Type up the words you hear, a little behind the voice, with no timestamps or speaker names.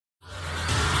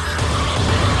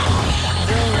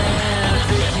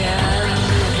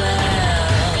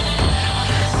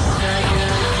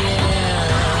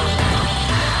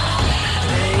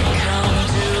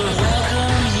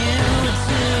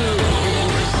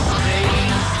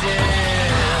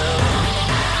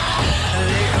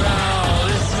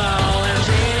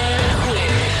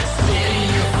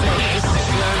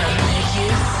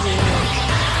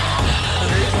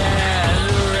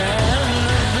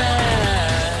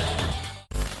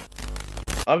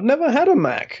I've never had a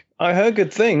Mac. I heard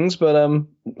good things, but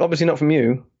obviously not from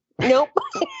you. Nope.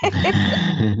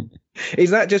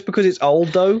 Is that just because it's old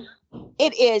though?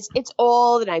 It is. It's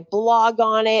old, and I blog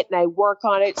on it, and I work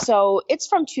on it. So it's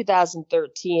from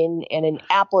 2013, and in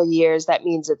Apple years, that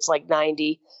means it's like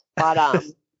 90. But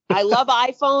I love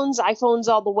iPhones. iPhones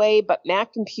all the way, but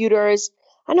Mac computers,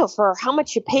 I know for how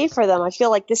much you pay for them, I feel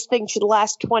like this thing should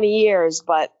last 20 years,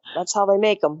 but that's how they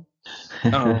make them.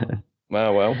 Oh,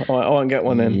 well, I won't get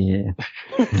one then. Yeah.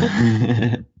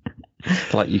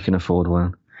 Like you can afford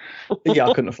one. Yeah,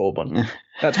 I couldn't afford one.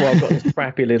 That's why I've got this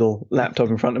crappy little laptop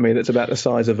in front of me that's about the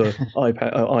size of an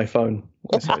iPhone.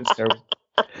 It's terrible.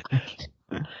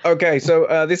 Okay,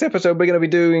 so this episode we're going to be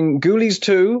doing Ghoulies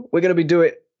 2. We're going to be doing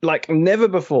it like never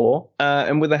before,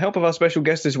 and with the help of our special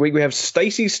guest this week, we have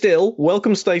Stacey Still.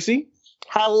 Welcome, Stacey.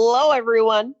 Hello,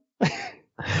 everyone.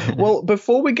 Well,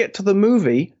 before we get to the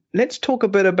movie, let's talk a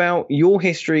bit about your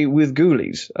history with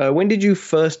Ghoulies. When did you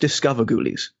first discover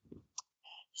Ghoulies?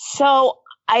 So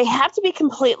I have to be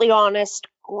completely honest.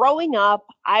 Growing up,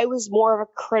 I was more of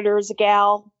a Critters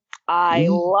gal. I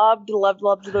loved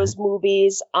those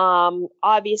movies.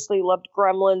 Obviously loved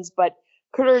Gremlins, but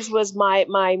Critters was my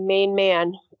main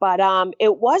man. But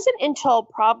it wasn't until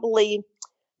probably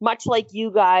much like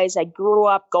you guys, I grew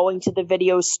up going to the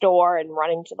video store and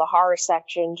running to the horror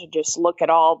section to just look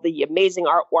at all the amazing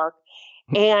artwork.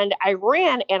 And I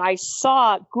ran and I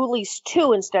saw Ghoulies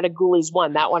 2 instead of Ghoulies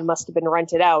 1. That one must have been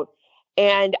rented out.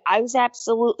 And I was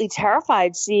absolutely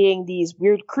terrified seeing these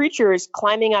weird creatures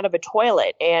climbing out of a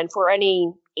toilet. And for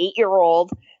any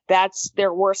 8-year-old, that's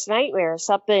their worst nightmare.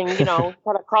 Something, kind of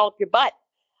crawl up your butt.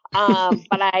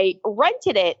 But I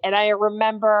rented it, and I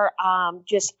remember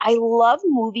I love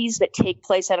movies that take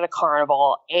place at a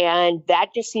carnival. And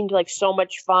that just seemed like so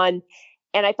much fun.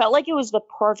 And I felt like it was the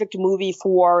perfect movie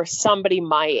for somebody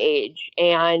my age.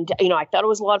 And, I thought it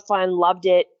was a lot of fun, loved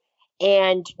it.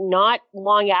 And not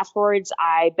long afterwards,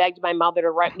 I begged my mother to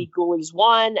rent me Ghoulies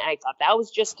 1. And I thought that was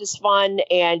just as fun.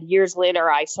 And years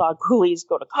later, I saw Ghoulies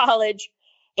go to college.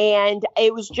 And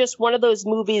it was just one of those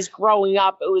movies growing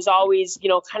up. It was always,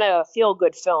 kind of a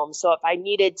feel-good film. So if I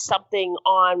needed something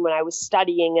on when I was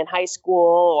studying in high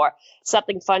school or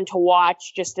something fun to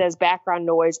watch just as background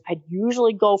noise, I'd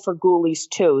usually go for Ghoulies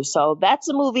 2. So that's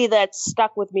a movie that's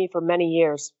stuck with me for many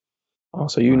years. Oh,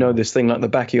 so you know this thing like the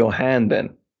back of your hand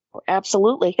then?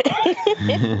 Absolutely.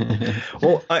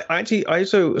 Well, I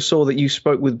also saw that you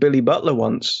spoke with Billy Butler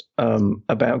once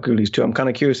about Ghoulies 2. I'm kind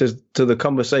of curious as to the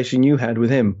conversation you had with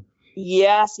him.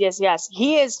 Yes.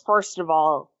 He is, first of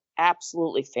all,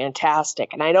 absolutely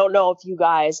fantastic. And I don't know if you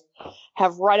guys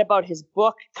have read about his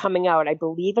book coming out. I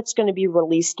believe it's going to be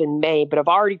released in May, but I've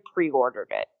already pre-ordered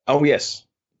it. Oh, yes.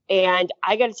 And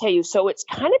I got to tell you, so it's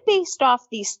kind of based off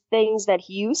these things that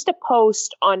he used to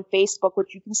post on Facebook,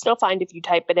 which you can still find if you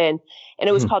type it in. And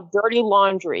it was called Dirty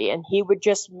Laundry. And he would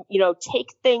just,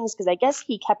 take things, because I guess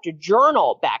he kept a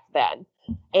journal back then.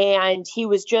 And he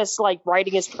was just like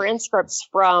writing his transcripts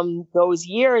from those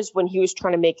years when he was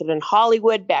trying to make it in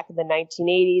Hollywood back in the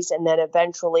 1980s. And then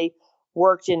eventually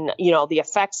worked in, the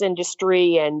effects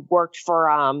industry and worked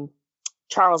for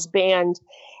Charles Band.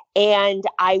 And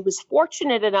I was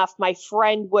fortunate enough, my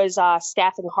friend was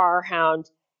staffing Horror Hound,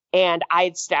 and I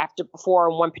had staffed it before.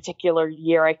 In one particular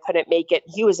year, I couldn't make it.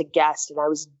 He was a guest, and I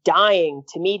was dying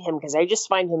to meet him because I just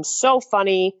find him so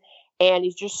funny, and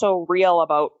he's just so real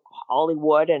about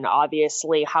Hollywood and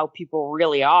obviously how people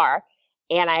really are.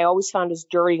 And I always found his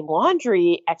Dirty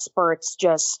Laundry experts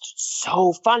just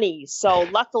so funny. So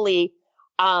luckily,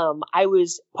 I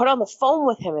was put on the phone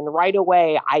with him, and right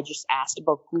away I just asked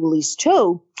about Ghoulies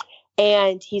 2.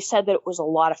 And he said that it was a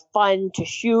lot of fun to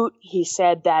shoot. He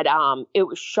said that it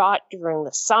was shot during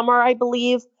the summer, I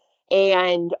believe.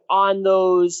 And on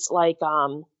those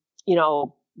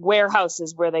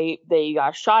warehouses where they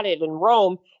shot it in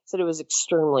Rome, said it was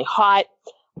extremely hot.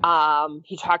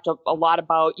 He talked a lot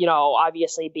about,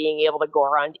 obviously being able to go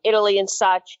around Italy and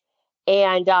such.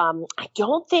 And I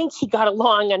don't think he got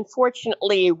along,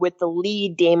 unfortunately, with the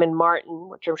lead, Damon Martin,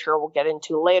 which I'm sure we'll get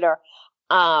into later.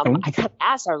 I kind of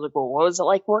asked, I was like, well, what was it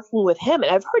like working with him? And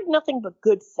I've heard nothing but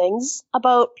good things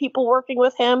about people working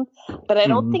with him, but I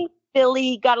don't think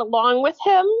Billy got along with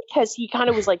him because he kind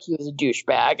of was like, he was a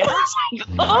douchebag. And I was like,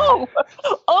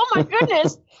 oh my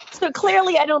goodness. So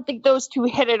clearly I don't think those two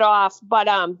hit it off, but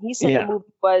he said the movie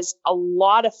was a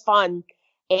lot of fun.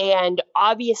 And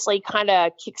obviously kind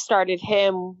of kickstarted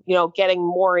him, getting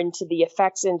more into the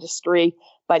effects industry.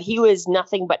 But he was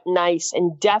nothing but nice.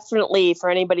 And definitely for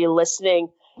anybody listening,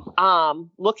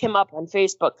 look him up on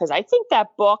Facebook, because I think that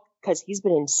book because he's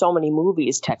been in so many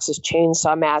movies: Texas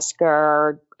Chainsaw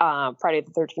Massacre, Friday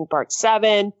the 13th Part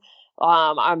 7.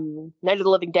 I'm Night of the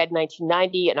Living Dead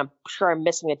 1990, and I'm sure I'm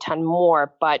missing a ton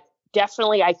more. But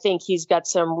definitely, I think he's got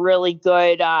some really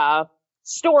good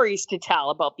stories to tell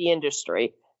about the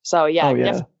industry. So yeah,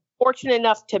 definitely fortunate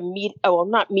enough to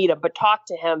not meet him, but talk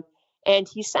to him. And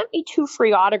he sent me 2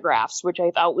 free autographs, which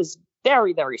I thought was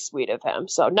very, very sweet of him.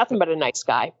 So nothing but a nice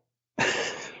guy.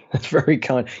 That's very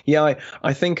kind. Yeah,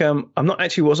 I think I'm not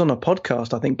actually was on a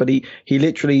podcast, I think, but he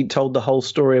literally told the whole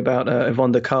story about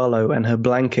Yvonne De Carlo and her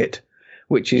blanket,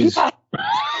 which is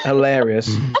hilarious.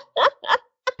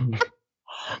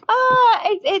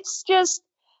 It's just,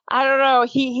 I don't know.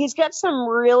 He's got some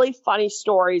really funny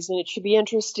stories, and it should be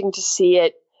interesting to see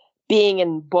it being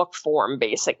in book form,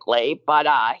 basically. But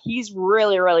he's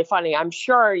really, really funny. I'm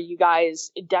sure you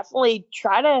guys definitely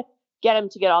try to get him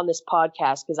to get on this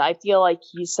podcast, because I feel like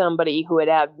he's somebody who would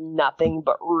have nothing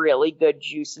but really good,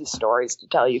 juicy stories to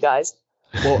tell you guys.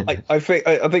 Well, I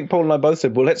think Paul and I both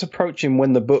said, well, let's approach him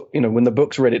when the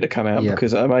book's ready to come out,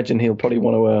 because I imagine he'll probably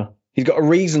want to. He's got a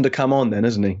reason to come on then,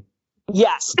 hasn't he?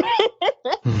 Yes.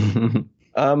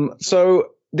 So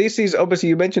this is obviously,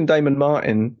 you mentioned Damon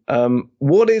Martin.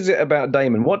 What is it about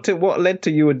Damon? What led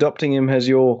to you adopting him as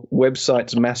your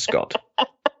website's mascot?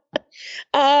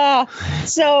 I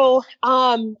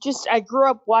grew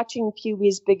up watching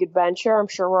Pee-wee's Big Adventure. I'm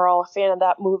sure we're all a fan of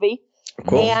that movie. Of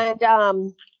course. And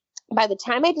by the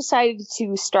time I decided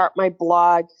to start my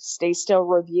blog, Stay Still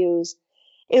Reviews,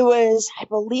 it was, I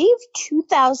believe,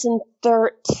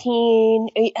 2013,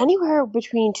 anywhere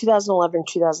between 2011 and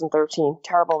 2013.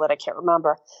 Terrible that I can't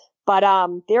remember. But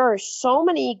there are so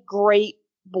many great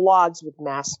blogs with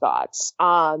mascots.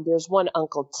 There's one,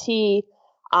 Uncle T,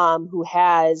 who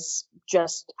has I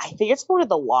think it's one of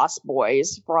the Lost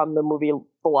Boys from the movie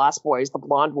The Lost Boys, the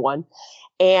blonde one.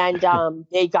 And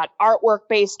they got artwork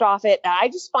based off it. And I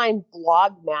just find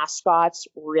blog mascots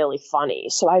really funny.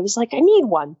 So I was like, I need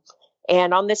one.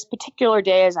 And on this particular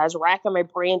day, as I was racking my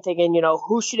brain thinking,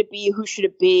 who should it be? Who should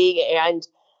it be? And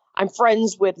I'm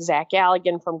friends with Zach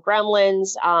Galligan from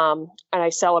Gremlins. And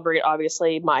I celebrate,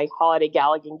 obviously, my holiday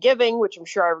Galligan giving, which I'm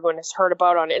sure everyone has heard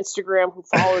about on Instagram who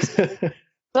follows me.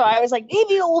 So I was like,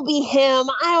 maybe it will be him.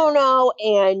 I don't know.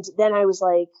 And then I was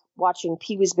like watching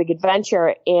Pee-wee's Big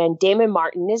Adventure, and Damon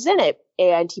Martin is in it.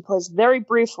 And he plays a very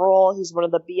brief role. He's one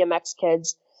of the BMX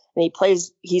kids. And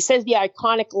he says the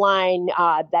iconic line,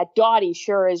 that Dottie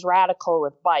sure is radical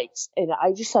with bikes. And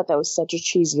I just thought that was such a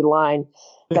cheesy line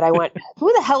that I went,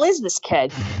 who the hell is this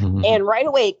kid? And right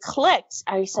away it clicked.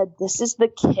 I said, this is the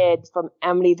kid from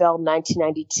Amityville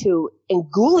 1992 and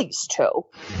Ghoulies 2.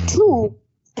 2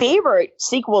 favorite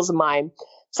sequels of mine.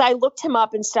 So I looked him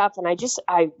up and stuff, and I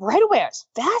right away I was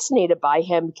fascinated by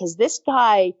him, because this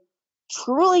guy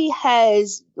truly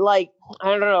has, like, I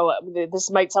don't know,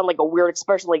 this might sound like a weird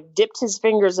expression, like dipped his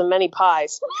fingers in many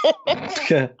pies.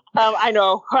 I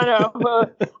know.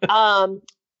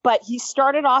 But he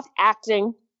started off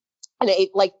acting, and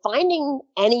finding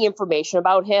any information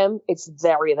about him, it's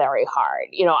very, very hard.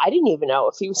 I didn't even know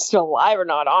if he was still alive or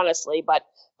not, honestly, but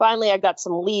finally I got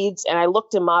some leads, and I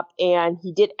looked him up, and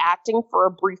he did acting for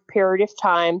a brief period of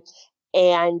time.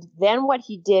 And then what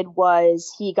he did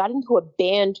was he got into a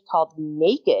band called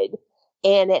Naked,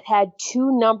 and it had 2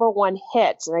 #1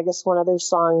 hits. And I guess one of their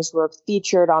songs were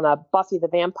featured on a Buffy the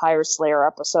Vampire Slayer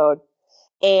episode.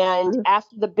 And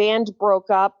after the band broke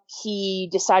up, he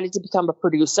decided to become a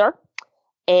producer.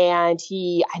 And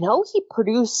I know he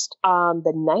produced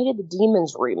the Night of the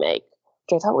Demons remake,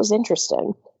 which I thought was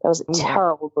interesting. That was a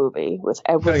terrible movie with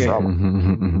Edward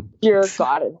Furlong. Dear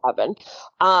God in heaven.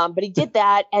 But he did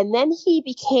that, and then he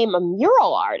became a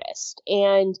mural artist.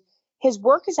 And his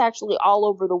work is actually all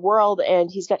over the world, and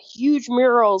he's got huge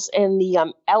murals in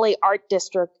the LA Art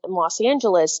District in Los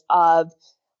Angeles of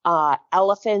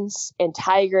elephants and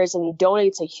tigers, and he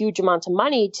donates a huge amount of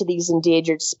money to these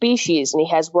endangered species. And he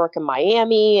has work in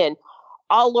Miami and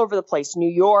all over the place, New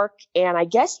York. And I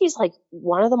guess he's like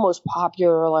one of the most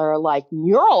popular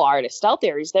mural artists out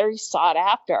there. He's very sought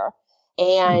after.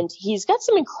 And he's got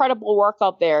some incredible work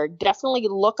out there. Definitely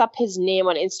look up his name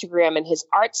on Instagram, and his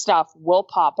art stuff will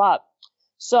pop up.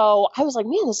 So I was like,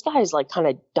 man, this guy's kind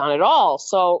of done it all.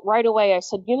 So right away I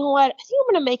said, you know what? I think I'm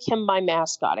going to make him my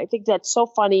mascot. I think that's so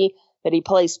funny that he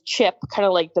plays Chip, kind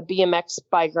of like the BMX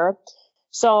biker.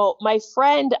 So my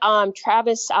friend,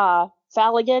 Travis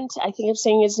Falligant, I think I'm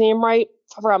saying his name right,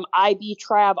 from IB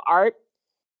Trav Art,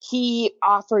 he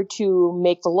offered to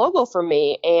make the logo for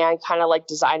me and kind of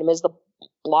design him as the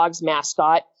blog's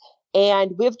mascot.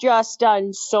 And we've just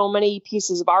done so many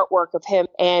pieces of artwork of him,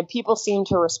 and people seem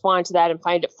to respond to that and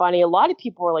find it funny. A lot of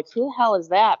people are like, who the hell is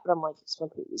that? But I'm like, it's from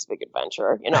Pee-wee's Big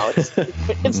Adventure.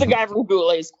 It's the guy from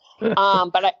Ghoulies.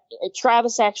 But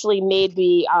Travis actually made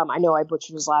me, I know I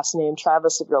butchered his last name,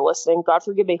 Travis, if you're listening, God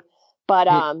forgive me. But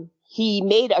he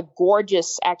made a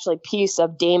gorgeous, actually, piece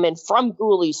of Damon from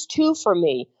Ghoulies 2 for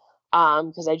me.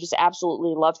 Because I just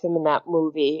absolutely love him in that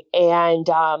movie. And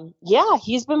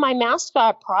he's been my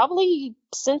mascot probably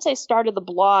since I started the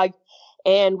blog.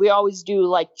 And we always do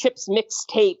like Chip's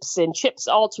mixtapes and Chip's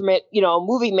ultimate,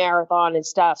 movie marathon and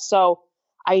stuff. So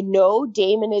I know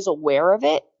Damon is aware of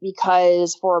it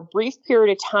because for a brief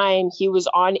period of time, he was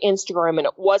on Instagram and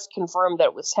it was confirmed that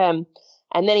it was him.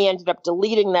 And then he ended up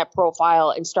deleting that profile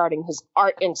and starting his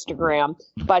art Instagram.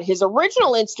 But his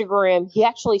original Instagram, he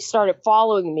actually started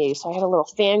following me. So I had a little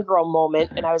fangirl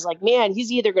moment. And I was like, man,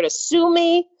 he's either going to sue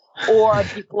me or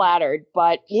be flattered.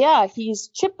 But yeah, he's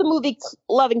Chip the Movie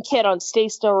Loving Kid on Stay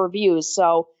Still Reviews.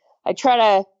 So I try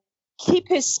to keep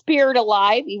his spirit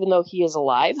alive, even though he is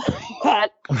alive.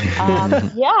 But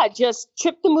just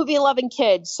Chip the Movie Loving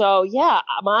Kid. So yeah,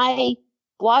 my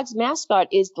blog's mascot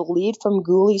is the lead from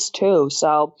Ghoulies 2.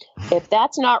 So if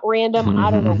that's not random, I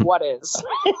don't know what is.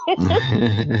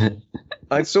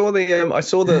 I saw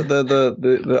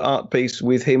the art piece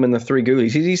with him and the 3 Ghoulies.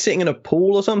 Is he sitting in a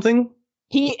pool or something?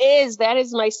 He is. That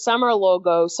is my summer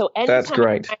logo. So that's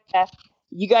great.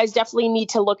 You guys definitely need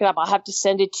to look it up. I'll have to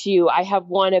send it to you. I have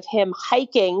one of him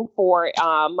hiking for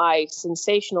my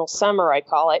sensational summer, I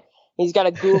call it. He's got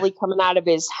a ghoulie coming out of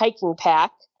his hiking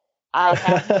pack. I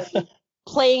have him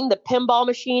playing the pinball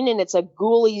machine, and it's a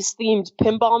Ghoulies themed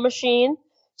pinball machine.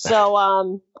 So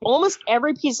almost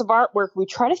every piece of artwork we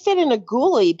try to fit in a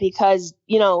ghoulie because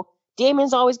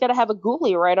Damon's always got to have a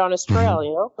ghoulie right on his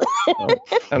trail,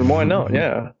 And why not?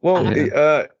 Yeah. Well,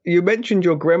 you mentioned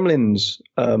your Gremlins.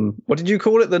 What did you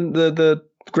call it? The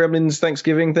Gremlins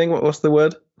Thanksgiving thing. What's the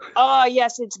word? Oh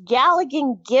yes, it's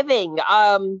Galligan Giving.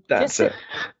 That's it.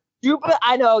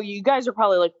 I know you guys are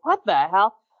probably like, what the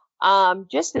hell?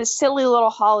 Just this silly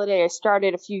little holiday I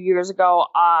started a few years ago.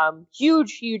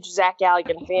 Huge Zach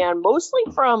Galligan fan, mostly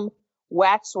from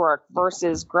Waxwork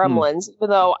versus Gremlins, even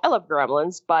though I love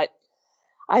Gremlins, but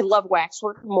I love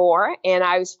Waxwork more. And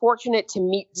I was fortunate to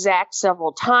meet Zach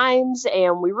several times,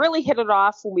 and we really hit it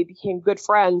off when we became good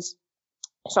friends.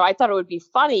 So I thought it would be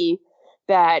funny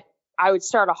that I would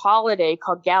start a holiday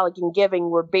called Galligan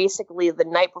Giving, where basically the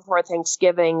night before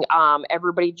Thanksgiving,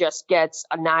 everybody just gets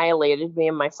annihilated, me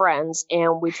and my friends,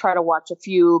 and we try to watch a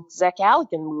few Zach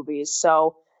Galligan movies.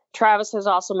 So Travis has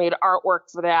also made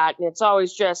artwork for that, and it's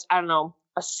always just, I don't know,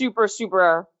 a super,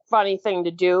 super funny thing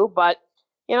to do. But,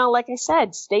 like I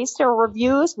said, Stay Still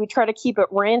Reviews, we try to keep it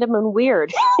random and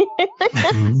weird.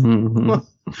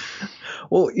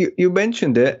 Well, you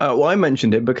mentioned it. Well, I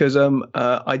mentioned it because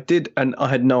I did, and I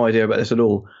had no idea about this at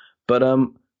all. But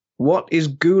what is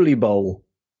Ghoulie Bowl?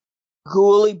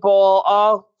 Ghoulie Bowl.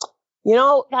 Oh,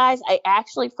 guys, I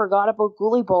actually forgot about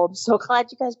Ghoulie Bowl. I'm so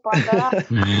glad you guys brought that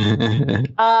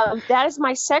up. That is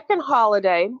my second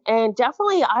holiday, and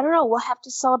definitely, I don't know, we'll have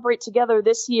to celebrate together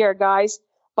this year, guys.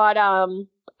 But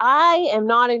I am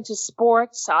not into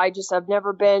sports. I've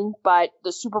never been, but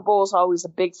the Super Bowl is always a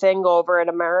big thing over in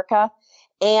America.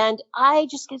 And I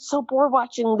just get so bored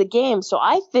watching the game. So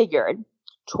I figured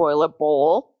toilet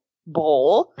bowl.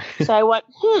 So I went,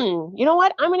 you know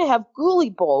what? I'm going to have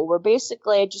Ghoulie Bowl, where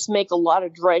basically I just make a lot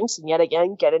of drinks and yet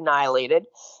again get annihilated.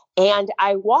 And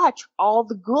I watch all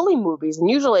the Ghoulie movies. And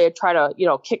usually I try to,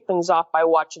 kick things off by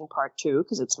watching part 2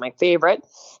 because it's my favorite.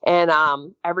 And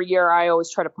every year I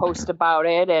always try to post about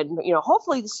it. And,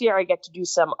 hopefully this year I get to do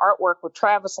some artwork with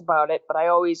Travis about it. But I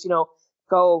always,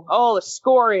 go, the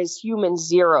score is Human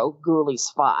 0,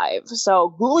 Ghoulies 5.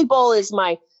 So Ghoulie Bowl is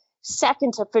my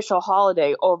second official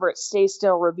holiday over at Stay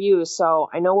Still Reviews. So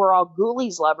I know we're all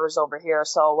Ghoulies lovers over here.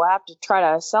 So we'll have to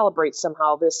try to celebrate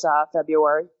somehow this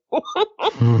February.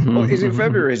 Oh, is it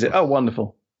February? Is it? Oh,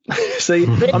 wonderful. See,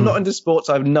 I'm not into sports.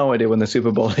 I have no idea when the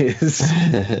Super Bowl is.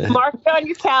 Mark it on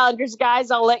your calendars,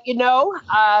 guys. I'll let you know.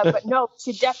 But no,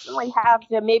 you definitely have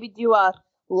to maybe do a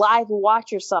live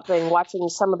watch or something, watching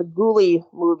some of the Ghoulie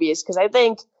movies, because I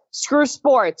think screw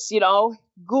sports,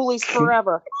 Ghoulies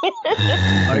forever.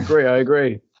 I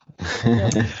agree.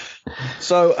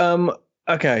 So,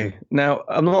 okay, now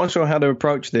I'm not sure how to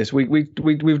approach this.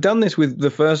 We've done this with the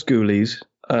first Ghoulies.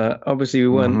 Obviously, we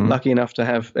weren't lucky enough to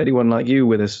have anyone like you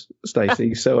with us,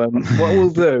 Stacey. So what we'll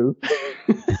do,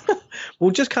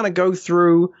 we'll just kind of go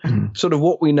through sort of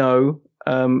what we know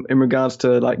in regards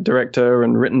to like director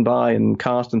and written by and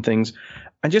cast and things.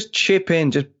 and just chip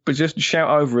in, just shout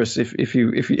over us if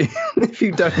you if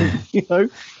you don't, you know.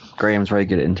 Graham's very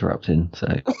good at interrupting, so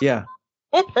Yeah.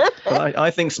 But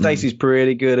I think Stacey's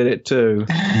pretty good at it too.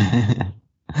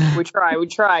 We try. We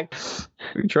try.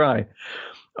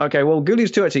 Okay, well,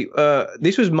 Ghoulies 2 actually.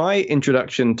 This was my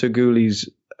introduction to Ghoulies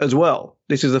as well.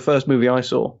 This is the first movie I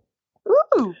saw.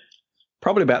 Ooh.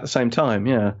 Probably about the same time,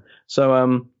 yeah.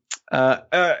 So,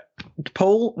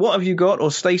 Paul, what have you got?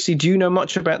 Or Stacey, do you know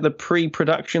much about the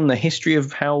pre-production, the history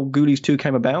of how Ghoulies 2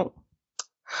 came about?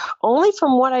 Only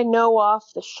from what I know off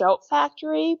the Shout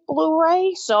Factory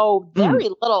Blu-ray, so very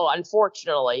little,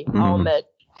 unfortunately. I'll admit.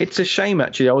 It's a shame,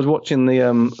 actually. I was watching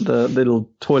the little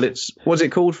toilets. What's it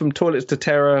called? From Toilets to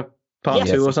Terror Part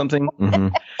 2 or something.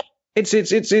 Mm-hmm.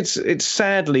 It's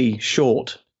sadly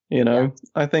short. You know,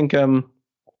 I think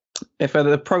if it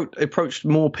approached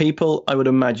more people, I would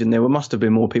imagine there must have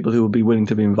been more people who would be willing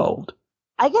to be involved.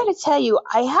 I got to tell you,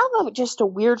 I have just a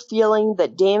weird feeling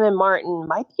that Damon Martin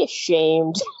might be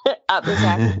ashamed of his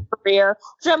acting career.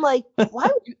 So I'm like, why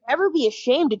would you ever be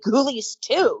ashamed of Ghoulies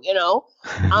 2? You know,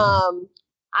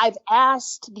 I've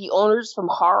asked the owners from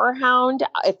Horror Hound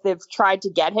if they've tried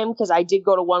to get him, because I did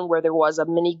go to one where there was a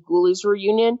mini Ghoulies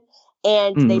reunion,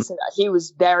 and they said he was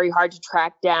very hard to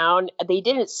track down. They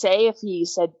didn't say if he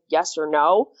said yes or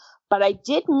no. But I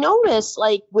did notice,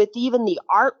 like, with even the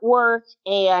artwork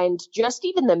and just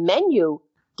even the menu,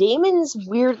 Damon's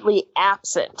weirdly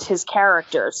absent, his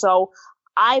character. So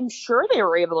I'm sure they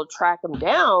were able to track him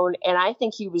down, and I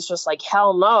think he was just like,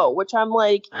 hell no, which I'm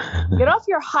like, get off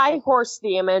your high horse,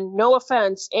 Damon, no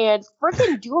offense, and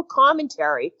freaking do a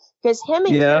commentary, because him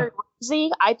and Gary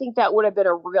Ramsey, I think that would have been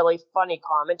a really funny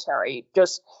commentary,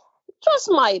 just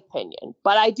my opinion.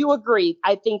 But I do agree,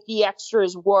 I think the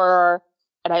extras were...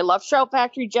 And I love Shout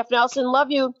Factory. Jeff Nelson,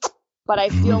 love you. But I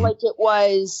feel like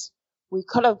we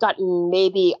could have gotten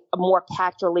maybe a more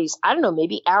packed release. I don't know,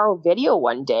 maybe Arrow Video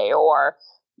one day, or,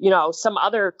 you know, some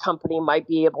other company might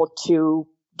be able to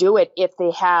do it if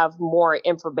they have more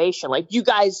information. Like, you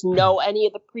guys know any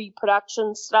of the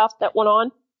pre-production stuff that went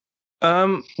on?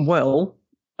 I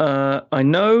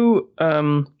know,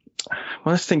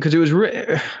 let's think, because it was,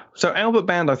 so Albert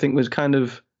Band, I think, was kind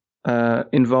of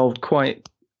involved quite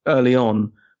early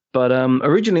on, but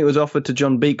originally it was offered to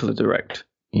John Beacle to direct.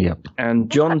 Yep.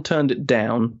 And John turned it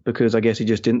down because I guess he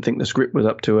just didn't think the script was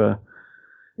up to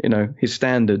his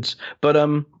standards. But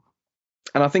and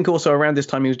I think also around this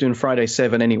time he was doing Friday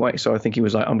 7 anyway, so I think he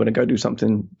was like, I'm going to go do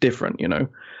something different, you know.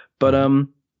 But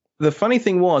the funny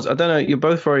thing was, I don't know, you're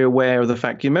both very aware of the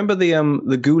fact. You remember the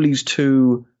Ghoulies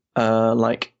 2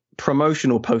 like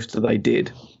promotional poster they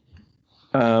did?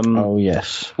 Oh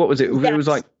yes. What was it? Yes. It was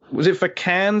like. Was it for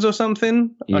Cannes or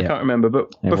something? Yeah. I can't remember,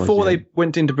 but before they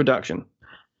went into production.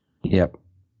 Yep.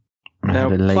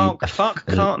 Now, Clark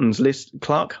Carlton's list.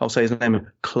 I'll say his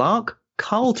name. Clark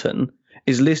Carlton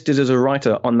is listed as a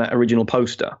writer on that original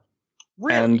poster.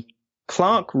 Really? And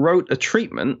Clark wrote a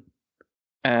treatment,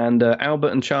 and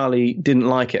Albert and Charlie didn't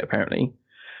like it, apparently.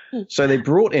 So they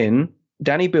brought in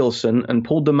Danny Bilson and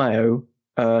Paul DeMeo,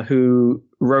 who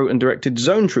wrote and directed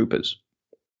Zone Troopers,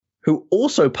 who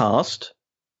also passed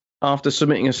after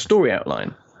submitting a story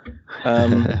outline.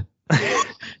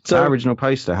 So our original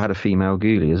poster had a female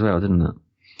ghoulie as well, didn't it?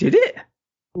 Did it?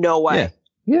 No way.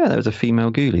 Yeah, there was a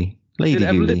female ghoulie. Lady Did it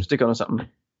have ghoulie. lipstick on or something?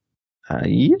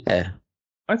 Yeah.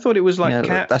 I thought it was like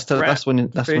cat. That's when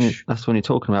you're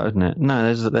talking about, isn't it?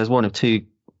 No, there's one of two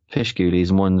fish ghoulies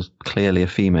and one's clearly a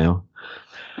female.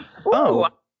 Oh,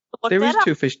 there is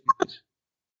two fish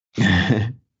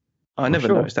ghoulies. I never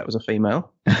noticed that was a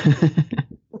female.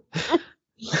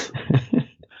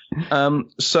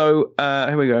 So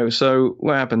here we go. So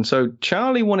what happened? So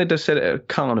Charlie wanted to set it at a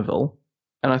carnival,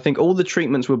 and I think all the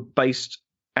treatments were based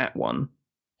at one,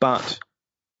 but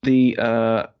the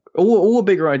all the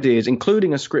bigger ideas,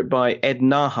 including a script by Ed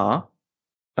Naha.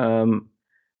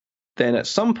 Then at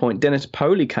some point, Dennis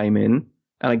Poley came in,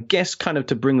 and I guess kind of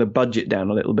to bring the budget down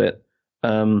a little bit,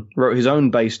 wrote his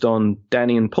own based on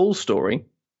Danny and Paul's story,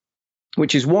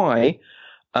 which is why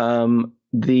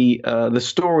the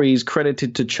story is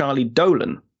credited to Charlie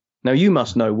Dolan. Now, you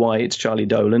must know why it's Charlie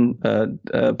Dolan,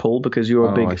 Paul, because you're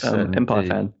a big Empire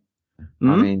fan.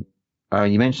 I mean,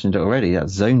 you mentioned it already.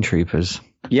 That's Zone Troopers.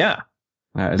 Yeah.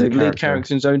 The lead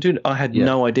character in Zone 2. I had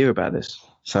no idea about this.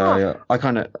 So I've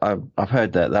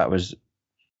heard that was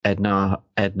Ed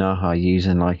Naha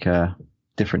using like a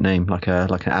different name, like an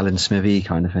Alan Smithy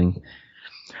kind of thing.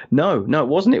 No, it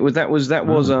wasn't. That was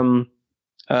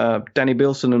Danny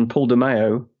Bilson and Paul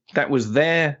DeMeo. That was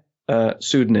their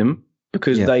pseudonym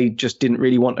because they just didn't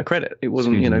really want a credit. It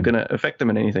wasn't going to affect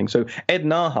them in anything. So Ed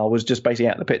Naha was just basically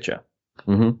out of the picture.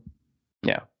 Mm-hmm.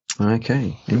 Yeah.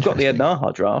 Okay. We've got the Ed interesting.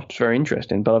 Naha draft. It's very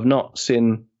interesting, but I've not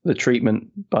seen the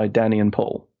treatment by Danny and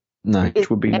Paul, No. which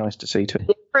would be nice to see too.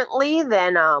 Differently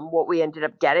than what we ended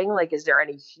up getting. Like, is there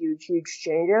any huge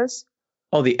changes?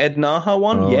 Oh, the Ed Naha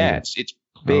one? Oh. Yeah, it's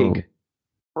big.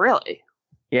 Really?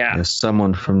 Yeah. There's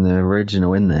someone from the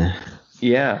original in there.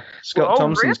 Yeah. Scott Oh,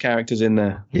 Thompson's really? character's in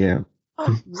there. Yeah.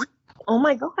 Oh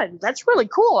my god, that's really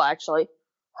cool, actually.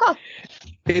 Huh.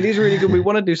 It is really good. We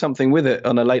want to do something with it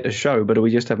on a later show, but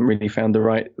we just haven't really found the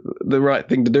right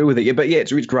thing to do with it. Yeah, but yeah,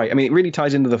 it's great. I mean, it really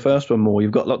ties into the first one more.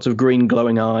 You've got lots of green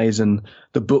glowing eyes and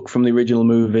the book from the original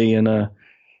movie, and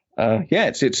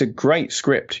yeah, it's a great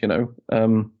script. You know,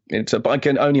 but I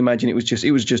can only imagine it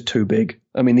was just too big.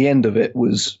 I mean, the end of it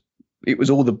was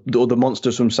all the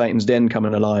monsters from Satan's Den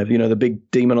coming alive. You know, the big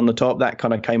demon on the top that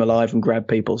kind of came alive and grabbed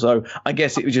people. So I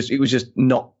guess it was just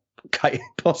not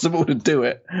possible to do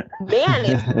it.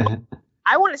 Man,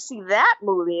 I want to see that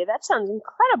movie. That sounds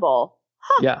incredible.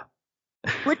 Huh. Yeah.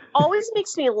 Which always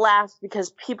makes me laugh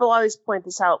because people always point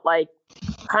this out, like,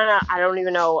 kind of, I don't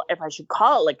even know if I should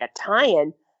call it like a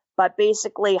tie-in, but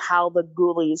basically how the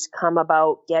Ghoulies come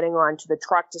about getting onto the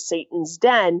truck to Satan's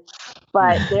Den.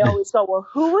 But they always go, well,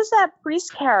 who was that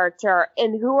priest character?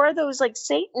 And who are those, like,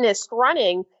 Satanists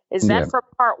running? Is that from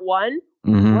part one?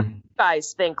 Mm-hmm. What do you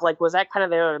guys think? Like, was that kind of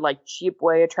their, like, cheap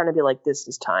way of trying to be like, this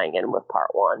is tying in with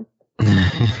part one?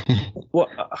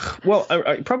 Well,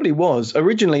 it probably was.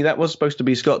 Originally, that was supposed to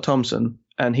be Scott Thompson,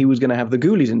 and he was going to have the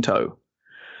Ghoulies in tow.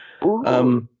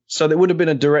 Ooh. So there would have been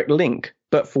a direct link.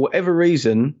 But for whatever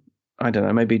reason, I don't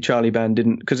know, maybe Charlie Band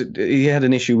didn't, because he had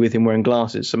an issue with him wearing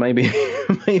glasses. So maybe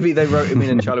they wrote him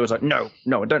in and Charlie was like, no,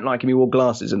 I don't like him. He wore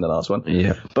glasses in the last one.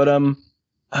 Yeah. But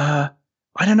I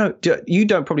don't know. You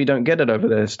probably don't get it over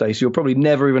there, Stacey. You'll probably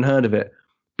never even heard of it.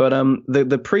 But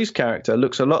the priest character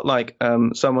looks a lot like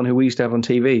someone who we used to have on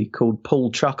TV called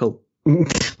Paul Chuckle.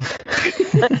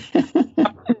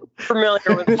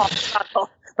 Familiar with Paul Chuckle,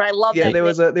 but I love that. Yeah,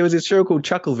 there was this show called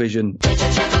Chuckle Vision.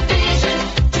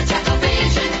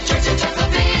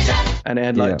 And it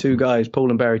had like two guys, Paul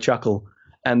and Barry Chuckle,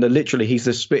 and literally he's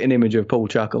the spitting image of Paul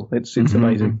Chuckle. It's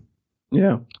amazing.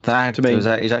 Yeah, That to me, he's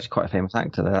actually quite a famous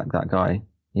actor. That guy.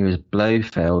 He was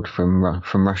Blofeld from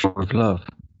Russia with Love.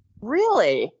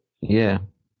 Really? Yeah.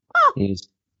 Huh. He's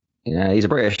a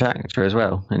British actor as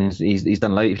well, and he's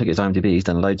done loads. If you look at his IMDb, he's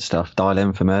done loads of stuff. Dial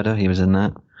M for Murder, he was in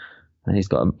that. And he's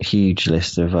got a huge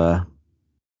list of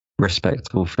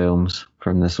respectable films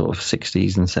from the sort of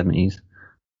 60s and 70s.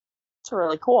 It's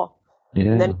really cool.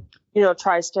 Yeah. And then,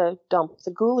 tries to dump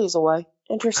the Ghoulies away.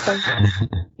 Interesting.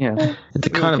 yeah.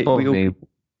 It kind of bothered me.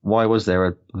 Why was there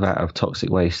a vat of toxic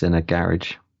waste in a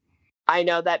garage? I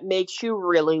know, that makes you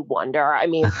really wonder. I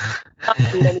mean,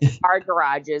 many car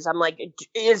garages. I'm like,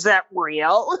 is that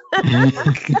real?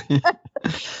 It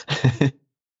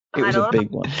was a big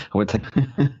one.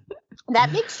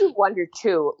 That makes you wonder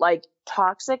too. Like,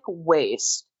 toxic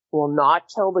waste will not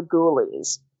kill the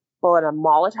Ghoulies, but a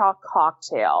Molotov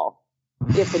cocktail,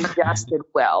 if ingested,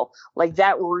 will. Like,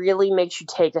 that really makes you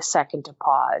take a second to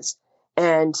pause.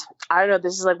 And I don't know,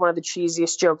 this is like one of the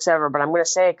cheesiest jokes ever, but I'm going to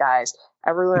say it, guys.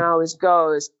 Everyone always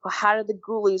goes, well, how did the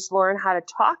Ghoulies learn how to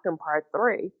talk in part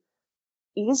 3?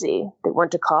 Easy. They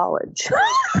went to college.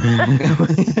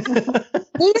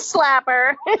 Knee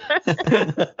slapper.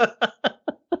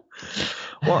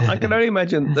 Well, I can only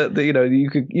imagine that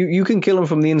you can kill them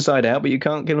from the inside out, but you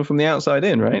can't kill them from the outside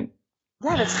in, right?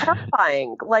 Yeah, that's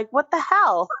terrifying. Like, what the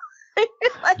hell?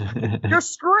 Like, you're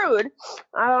screwed.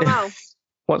 I don't know.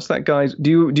 What's that guy's?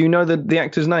 Do you know the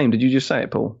actor's name? Did you just say it,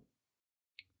 Paul?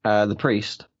 The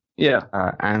priest. Yeah.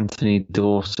 Anthony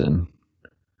Dawson.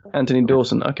 Anthony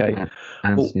Dawson. Okay.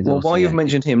 Anthony well, Dawson, while you've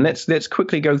mentioned him, let's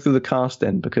quickly go through the cast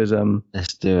then, because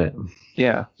let's do it.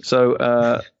 Yeah.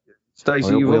 So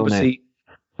Stacey, you've obviously.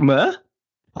 Where?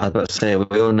 I was about to say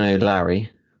we all know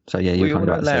Larry. So yeah, you're all kind of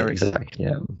know about to say Larry. exactly.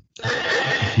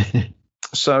 Yeah.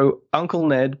 So Uncle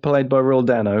Ned, played by Royal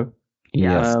Dano.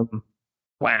 Yes.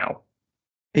 Wow.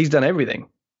 He's done everything.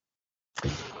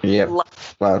 Yeah.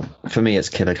 Well, for me, it's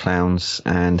Killer Clowns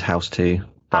and House 2.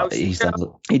 But he's done.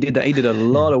 He did that. He did a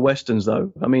lot of westerns,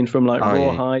 though. I mean, from like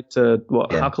Rawhide to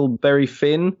Huckleberry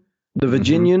Finn, The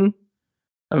Virginian.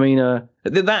 I mean,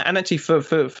 that, and actually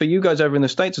for you guys over in the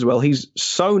States as well, he's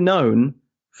so known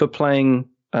for playing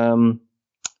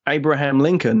Abraham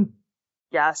Lincoln.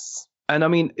 Yes. And I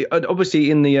mean,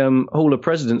 obviously in the Hall of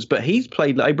Presidents, but he's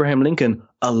played Abraham Lincoln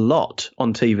a lot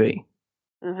on TV.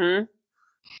 Mm-hmm.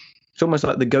 It's almost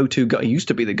like the go-to guy. He used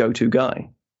to be the go-to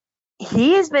guy.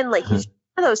 He has been like, he's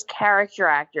one of those character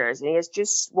actors, and he is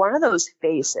just one of those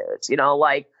faces,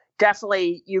 like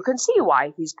definitely, you can see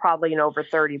why he's probably in over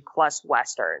 30 plus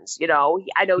Westerns. You know,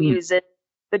 I know he was in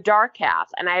The Dark Half.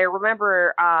 And I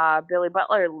remember Billy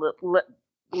Butler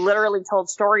literally told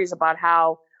stories about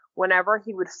how whenever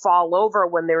he would fall over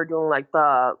when they were doing like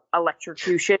the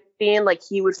electrocution scene, like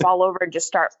he would fall over and just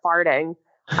start farting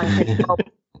on his rope,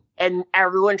 and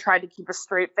everyone tried to keep a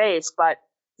straight face, but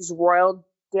his Royal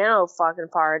Dano fucking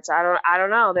farts. I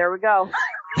don't know. There we go.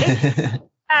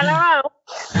 I don't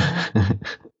know.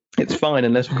 It's fine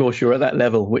unless, of course, you're at that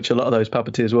level, which a lot of those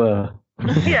puppeteers were.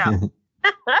 Yeah.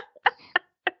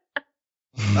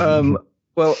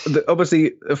 Well,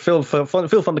 obviously, Phil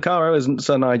Fondacaro isn't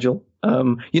Sir Nigel.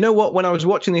 You know what? When I was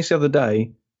watching this the other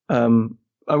day,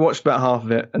 I watched about half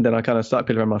of it, and then I kind of started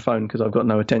piddling around my phone because I've got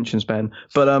no attention span.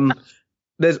 But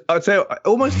there's, I'd say,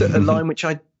 almost a line which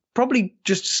I probably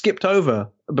just skipped over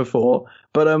before.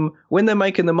 But when they're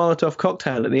making the Molotov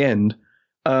cocktail at the end,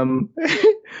 and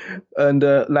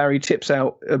Larry tips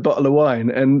out a bottle of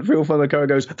wine, and Phil Fondacaro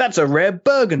goes, "That's a rare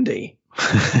Burgundy."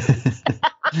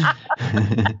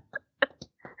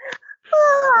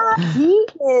 He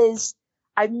is.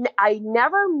 I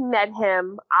never met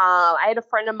him. I had a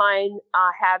friend of mine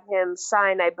have him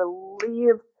sign, I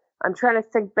believe. I'm trying to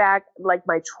think back, like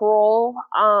my Troll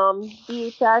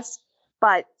VHS,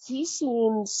 but he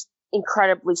seems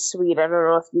incredibly sweet. I don't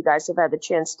know if you guys have had the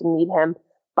chance to meet him,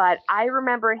 but I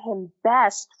remember him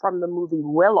best from the movie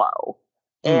Willow,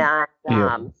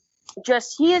 and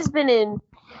just he has been in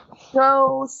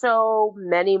so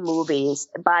many movies,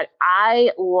 but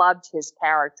I loved his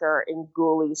character in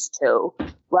Ghoulies too.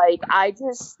 Like,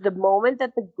 the moment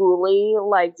that the ghoulie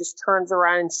like just turns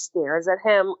around and stares at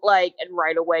him, like, and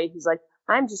right away he's like,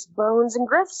 "I'm just Bones and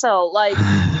Grifso," like,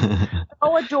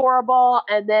 so adorable.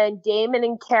 And then Damon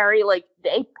and Carrie, like,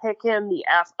 they pick him the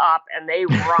F up and they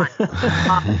run.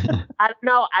 I don't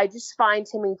know, I just find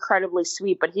him incredibly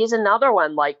sweet. But he's another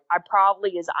one, like,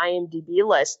 his IMDb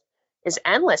list is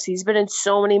endless. He's been in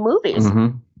so many movies.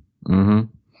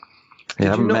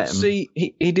 Did you not see?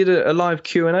 He did a live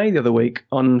Q&A the other week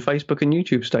on Facebook and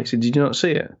YouTube, Stacey. Did you not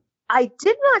see it? I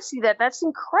did not see that. That's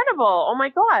incredible. Oh my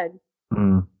god.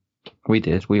 We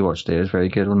did. We watched it. It was very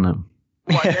good, wasn't it?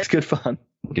 It's good fun.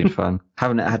 Good fun.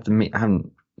 Haven't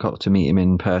got to meet him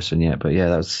in person yet, but yeah,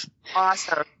 that was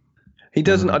awesome. He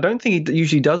doesn't. I don't think he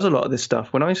usually does a lot of this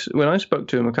stuff. When I spoke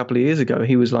to him a couple of years ago,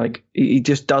 he was like, he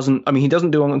just doesn't. I mean, he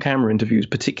doesn't do on-camera interviews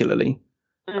particularly.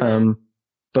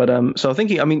 So I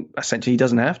think essentially he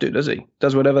doesn't have to, does he?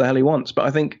 Does whatever the hell he wants. But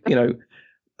I think,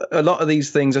 a lot of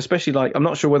these things, especially like, I'm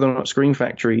not sure whether or not Screen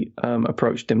Factory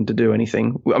approached him to do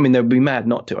anything. I mean, they'd be mad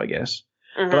not to, I guess.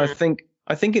 But I think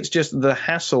it's just the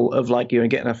hassle of like,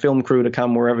 getting a film crew to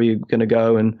come wherever you're going to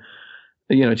go and,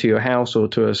 to your house or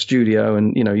to a studio,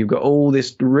 and, you've got all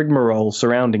this rigmarole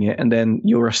surrounding it, and then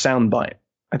you're a soundbite.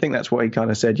 I think that's what he kind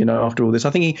of said, after all this. I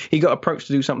think he got approached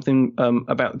to do something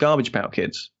about Garbage Pail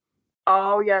Kids.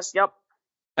 Oh, yes. Yep.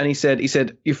 And he said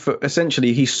if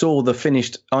essentially he saw the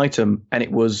finished item, and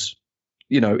it was,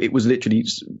 it was literally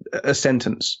a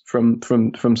sentence from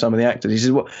some of the actors. He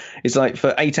says, "Well, it's like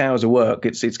for 8 hours of work,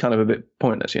 it's kind of a bit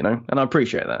pointless, and I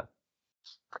appreciate that.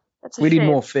 We need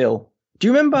more Phil." Do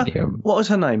you remember what was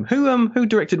her name? Who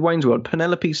directed Wayne's World?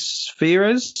 Penelope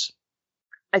Spheres?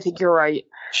 I think you're right.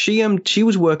 She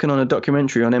was working on a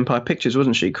documentary on Empire Pictures,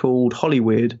 wasn't she, called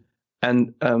Hollyweird?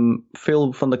 And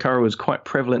Phil Fondacaro was quite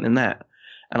prevalent in that.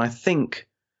 And I think,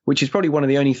 which is probably one of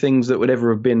the only things that would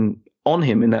ever have been on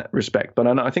him in that respect. But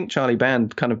I think Charlie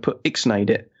Band kind of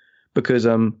ixnayed it because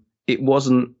it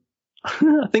wasn't.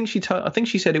 I think she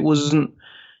said it wasn't.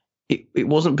 It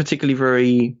wasn't particularly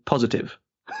very positive.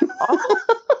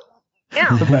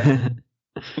 Yeah.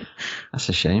 That's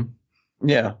a shame.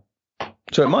 Yeah.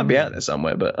 So it might be out there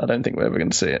somewhere, but I don't think we're ever going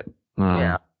to see it.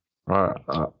 Yeah.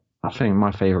 I think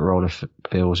my favourite role of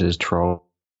Phil's is Troll.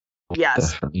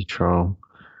 Yes. Definitely Troll.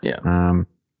 Yeah.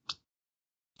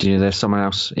 Do you know there's someone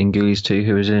else in Ghoulies 2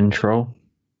 who is in Troll?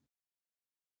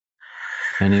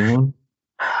 Anyone?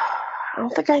 I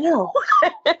don't think I know.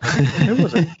 Who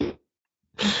was it?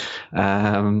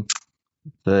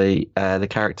 The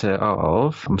character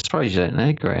of, I'm surprised you don't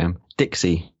know, Graham,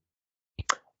 Dixie.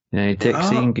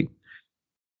 Dixie.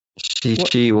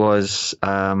 She was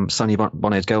Sonny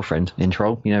Bono's girlfriend in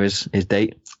Troll. His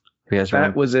date. Who has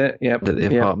that was it. Yeah. At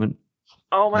the apartment.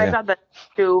 Oh my god, that's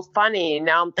too funny.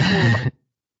 Now I'm thinking,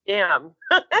 damn.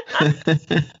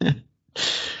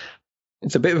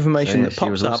 It's a bit of information that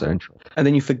pops up, and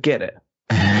then you forget it.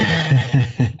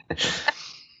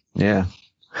 Yeah.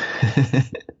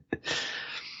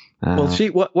 Well,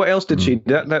 what else did she?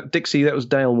 That Dixie, that was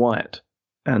Dale Wyatt,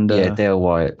 and Dale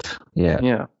Wyatt. Yeah.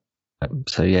 Yeah.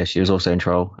 So yeah, she was also in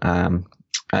Troll.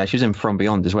 She was in From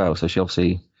Beyond as well, so she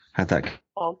obviously had that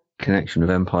connection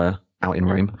with Empire out in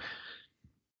Rome.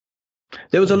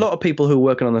 There was a lot of people who were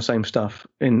working on the same stuff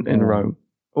in Rome.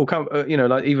 Or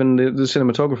like even the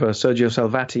cinematographer Sergio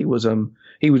Salvati was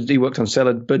he worked on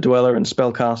Cellar Dweller and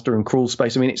Spellcaster and Crawl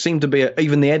Space. I mean, it seemed to be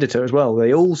even the editor as well.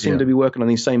 They all seemed to be working on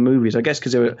these same movies. I guess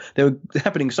because they were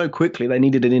happening so quickly, they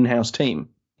needed an in-house team.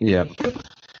 Yeah.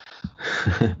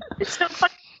 It's so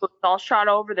funny. It was all shot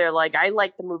over there. Like, I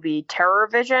like the movie Terror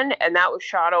Vision, and that was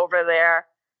shot over there.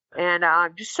 And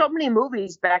just so many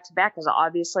movies back to back, because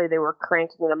obviously they were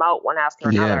cranking them out one after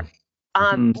another.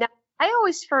 Now, I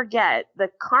always forget the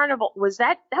Carnival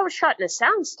that was shot in a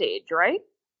soundstage, right?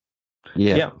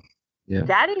 Yeah.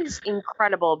 That is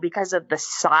incredible because of the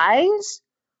size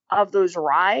of those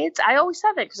rides. I always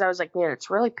thought that because I was like, man,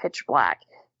 it's really pitch black.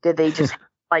 Did they just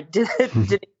did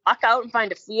they walk out and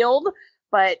find a field?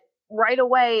 But right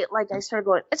away, I started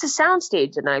going, it's a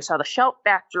soundstage, and then I saw the Shout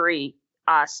Factory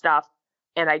stuff,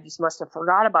 and I just must have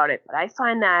forgot about it. But I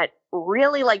find that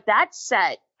really that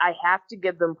set. I have to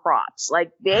give them props.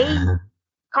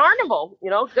 Carnival,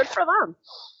 good for them.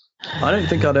 I don't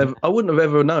think I wouldn't have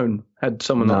ever known had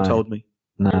someone not told me.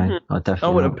 No, I definitely. I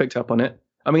wouldn't have picked up on it.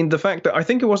 I mean, the fact that I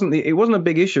think it wasn't a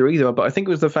big issue either, but I think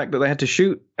it was the fact that they had to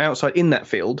shoot outside in that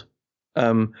field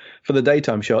for the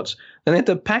daytime shots, and they had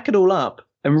to pack it all up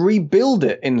and rebuild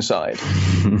it inside.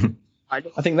 I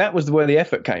think that was where the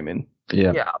effort came in.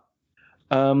 Yeah.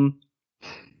 Well,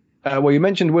 you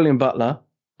mentioned William Butler.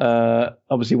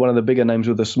 Obviously one of the bigger names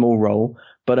with a small role,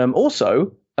 but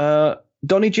also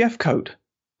Donnie Jeffcoat,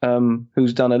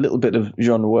 who's done a little bit of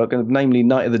genre work, and namely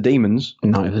Night of the Demons.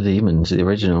 Night of the Demons, the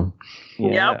original.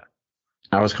 Yeah. Yep.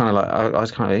 I was kind of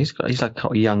he's like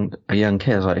a young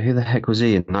kid. I was like, who the heck was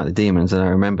he in Night of the Demons? And I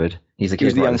remembered he's the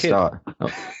kid right at the start.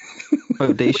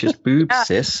 Audacious boob,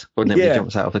 sis. When he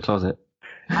jumps out of the closet.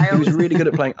 He was really good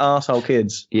at playing arsehole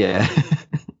kids. Yeah.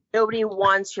 Nobody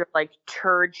wants your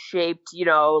turd-shaped,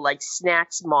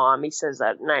 snacks mom. He says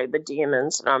that Night of the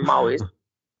Demons, and I'm always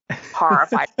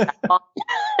horrified.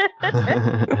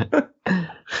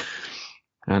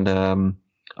 And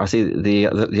I see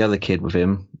the other kid with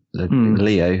him,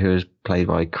 Leo, who was played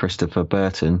by Christopher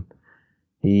Burton.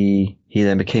 He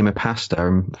then became a pastor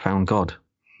and found God.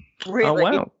 Really? Oh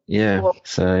wow! Yeah. Cool.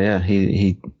 So yeah,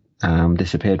 he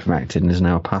disappeared from acting and is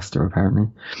now a pastor apparently.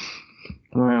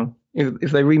 Wow.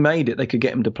 If they remade it, they could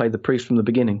get him to play the priest from the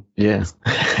beginning. Yeah.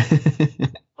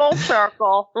 Full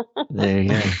circle. There you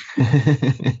go.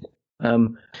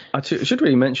 I should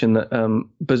really mention that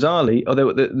bizarrely,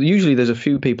 although usually there's a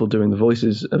few people doing the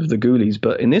voices of the Ghoulies,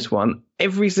 but in this one,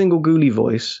 every single Ghoulie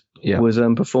voice was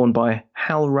performed by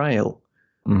Hal Rail,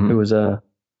 who was I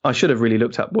should have really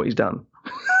looked up what he's done.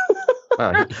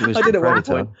 I did at one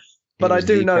point, but I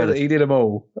do know that he did them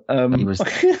all.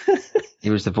 He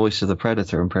was the voice of the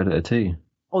Predator in Predator 2.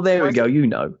 Oh, there we go. You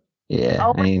know. Yeah.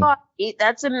 Oh my god,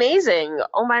 that's amazing!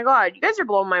 Oh my god, you guys are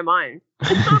blowing my mind.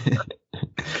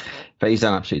 But he's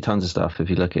done absolutely tons of stuff.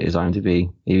 If you look at his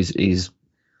IMDb, he's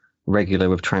regular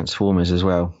with Transformers as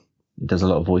well. He does a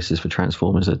lot of voices for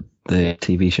Transformers at the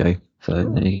TV show. So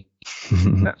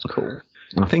that's cool.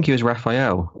 And I think he was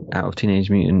Raphael out of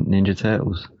Teenage Mutant Ninja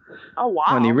Turtles. Oh wow!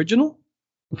 And the original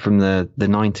from the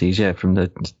 90s, from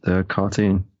the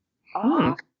cartoon.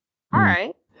 Oh, all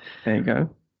right. There you go.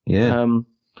 Yeah.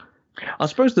 I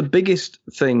suppose the biggest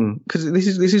thing, because this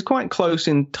is quite close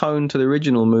in tone to the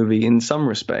original movie in some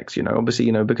respects,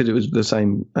 obviously, because it was the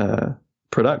same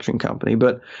production company,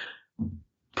 but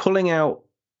pulling out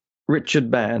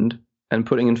Richard Band and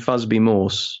putting in Fusby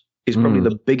Morse is probably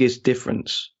the biggest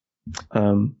difference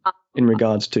in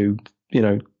regards to,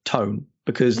 tone,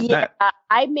 because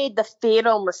I made the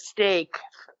fatal mistake,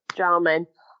 gentlemen,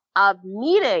 of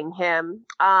meeting him,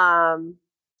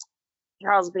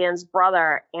 Charles Band's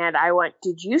brother, and I went,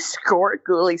 "Did you score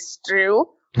Ghoulies 2?"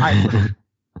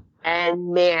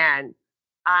 And man,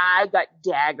 I got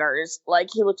daggers.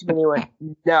 He looked at me and he went,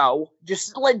 "No,"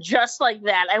 just like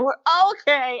that. I went,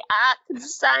 "Okay, could you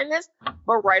sign this?"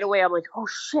 But right away, I'm like, "Oh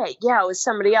shit, yeah, it was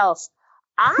somebody else."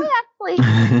 I actually,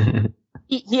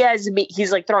 he has me.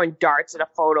 He's throwing darts at a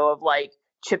photo of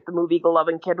Chip the Movie Glove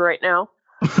Kid right now.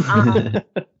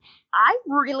 I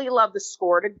really love the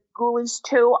score to Ghoulies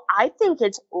 2. I think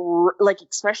it's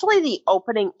especially the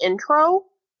opening intro,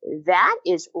 that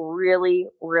is really,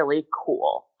 really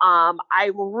cool.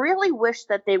 I really wish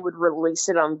that they would release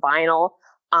it on vinyl.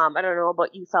 I don't know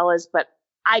about you fellas, but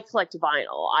I collect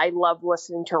vinyl. I love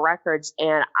listening to records,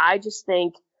 and I just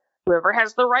think whoever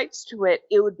has the rights to it,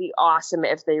 it would be awesome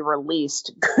if they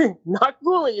released not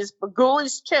Ghoulies, but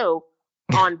Ghoulies 2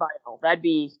 on vinyl. That'd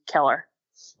be killer.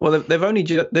 Well,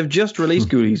 they've just released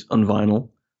Ghoulies on vinyl,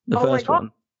 the Oh my first God.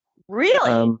 one.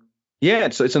 Really? Yeah,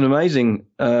 it's an amazing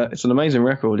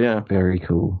record. Yeah, Very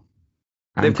cool.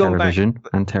 And They've gone back- Terrorvision.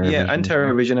 And Terrorvision. yeah, and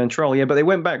Terrorvision and Troll. Yeah, but they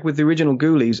went back with the original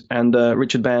Ghoulies, and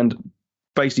Richard Band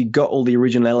basically got all the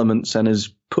original elements and has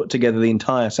put together the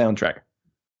entire soundtrack.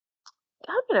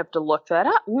 I'm gonna have to look that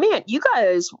up. Man, you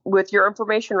guys with your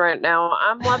information right now,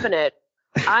 I'm loving it.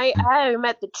 I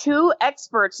met the two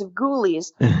experts of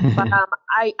Ghoulies, but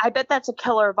I bet that's a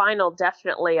killer vinyl,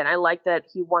 definitely, and I like that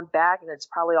he went back and it's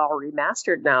probably all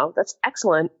remastered now. That's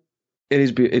excellent. It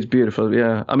is. It's beautiful.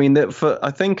 Yeah. I mean,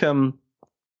 I think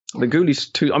the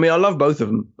Ghoulies 2. I mean, I love both of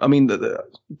them. I mean,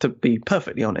 to be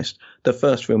perfectly honest, the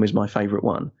first film is my favorite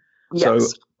one.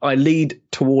 Yes. So I lead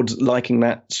towards liking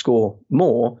that score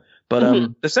more.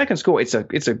 But the second score, it's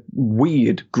a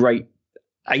weird, great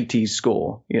 80s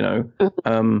score. You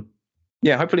know.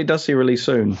 Yeah. Hopefully, it does see a release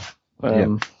soon.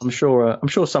 Yeah. I'm sure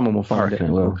someone will I find it. reckon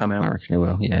it will. It'll come out. I reckon it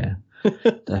will, yeah.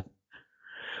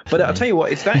 But I'll tell you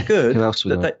what, it's that good Who else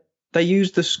we got? that they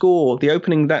used the score, the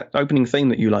opening theme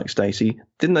that you like, Stacey.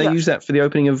 Didn't they Yeah. use that for the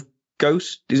opening of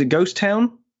Ghost? Is it Ghost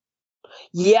Town?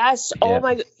 Yes. Yeah. Oh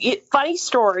my. Funny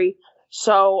story.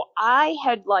 So I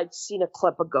had seen a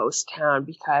clip of Ghost Town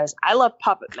because I love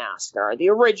Puppet Master, the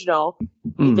original.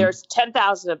 Mm. There's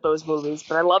 10,000 of those movies,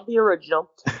 but I love the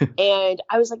original. And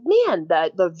I was like, man,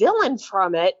 the villain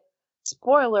from it.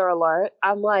 Spoiler alert.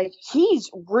 I'm like,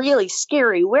 he's really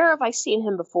scary. Where have I seen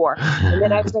him before? And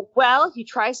then I was like, well, he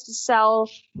tries to sell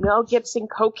Mel Gibson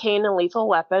cocaine and Lethal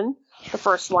Weapon, the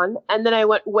first one. And then I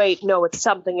went, wait, no, it's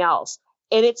something else.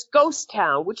 And it's Ghost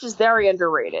Town, which is very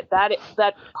underrated. That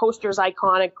poster's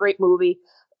iconic, great movie.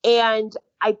 And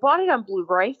I bought it on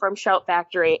Blu-ray from Shout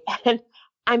Factory, and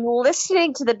I'm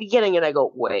listening to the beginning, and I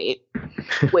go, wait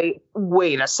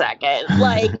a second.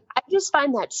 I just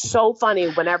find that so funny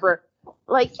whenever,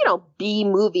 B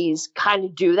movies kind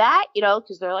of do that,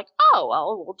 because they're like, oh,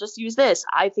 well, we'll just use this.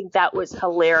 I think that was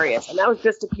hilarious. And that was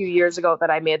just a few years ago that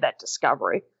I made that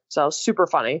discovery. So super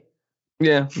funny.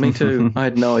 Yeah, me too. I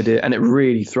had no idea, and it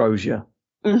really throws you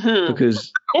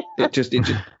because it just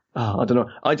I don't know.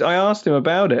 I asked him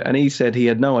about it, and he said he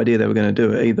had no idea they were going to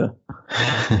do it either.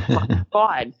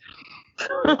 God.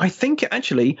 I think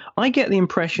actually, I get the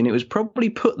impression it was probably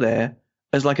put there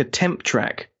as like a temp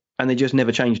track, and they just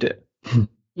never changed it.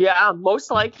 Yeah, most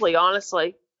likely,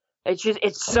 honestly.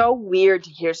 It's so weird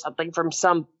to hear something from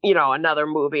some, another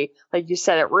movie. Like you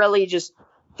said, it really just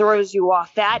throws you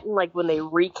off. That, and when they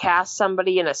recast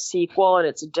somebody in a sequel and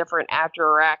it's a different actor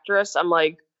or actress, I'm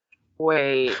like,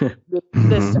 wait,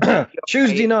 this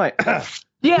Tuesday night.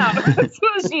 Yeah,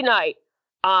 Tuesday night.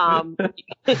 Man,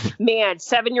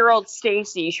 7-year-old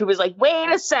Stacy, she was like, wait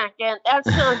a second, that's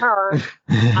not her.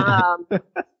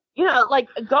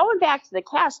 Going back to the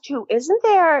cast too, isn't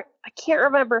there, I can't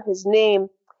remember his name.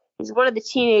 He's one of the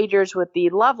teenagers with the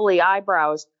lovely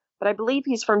eyebrows, but I believe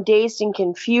he's from Dazed and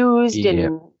Confused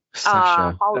and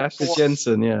Sasha. Sasha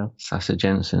Jensen, yeah. Sasha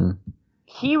Jensen.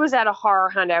 He was at a horror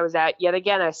hunt I was at, yet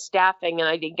again, a staffing, and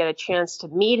I didn't get a chance to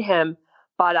meet him.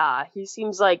 But he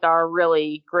seems like a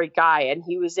really great guy, and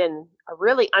he was in a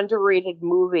really underrated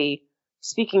movie.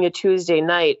 Speaking of Tuesday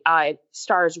night, it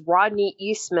stars Rodney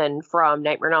Eastman from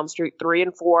Nightmare on Elm Street 3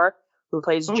 and 4, who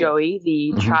plays Joey,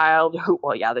 the child,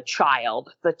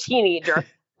 the teenager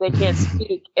that can't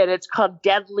speak, and it's called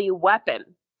Deadly Weapon.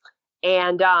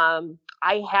 And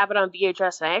I have it on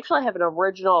VHS, and I actually have an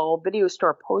original video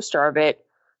store poster of it.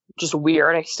 Just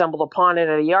weird. I stumbled upon it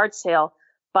at a yard sale.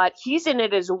 But he's in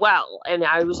it as well, and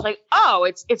I was like, "Oh,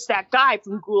 it's that guy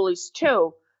from Ghoulies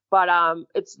too." But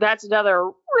that's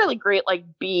another really great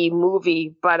B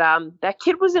movie. But that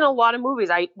kid was in a lot of movies.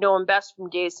 I know him best from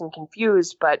Dazed and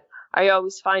Confused, but I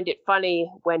always find it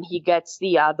funny when he gets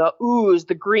the ooze,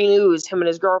 the green ooze, him and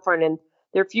his girlfriend, and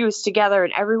they're fused together,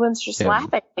 and everyone's just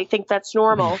laughing. They think that's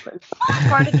normal. It's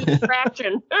part of the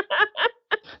attraction.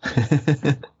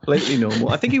 Completely normal.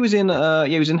 I think he was in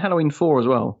he was in Halloween 4 as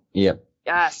well. Yep.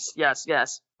 Yes.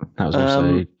 That was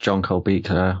also John Colbeek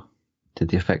did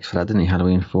the effects for that, didn't he?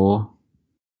 Halloween 4.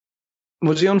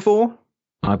 Was he on 4?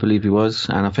 I believe he was,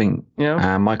 and I think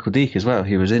Michael Deak as well.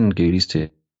 He was in Ghoulies too.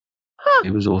 Huh.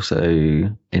 He was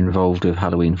also involved with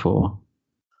Halloween 4.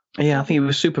 Yeah, I think he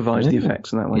was supervised the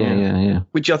effects in that one. Yeah.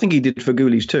 Which I think he did for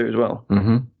Ghoulies 2 as well.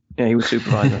 Mm-hmm. Yeah, he was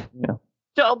supervisor. Yeah.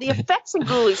 So the effects in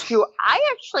Ghoulies too, I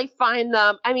actually find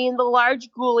them. I mean, the large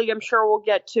Ghoulie, I'm sure we'll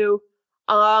get to.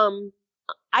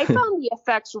 I found the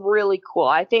effects really cool.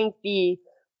 I think the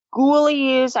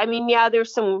Ghoulies,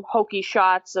 there's some hokey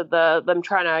shots of them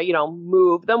trying to,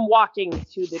 move, them walking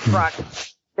to the truck.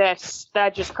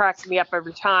 That just cracks me up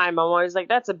every time. I'm always like,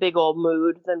 that's a big old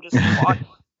mood, them just walking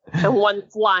and one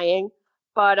flying.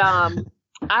 But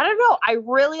I don't know. I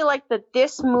really like that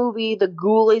this movie, the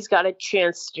Ghoulies, got a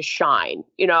chance to shine.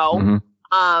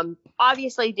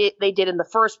 Obviously they did in the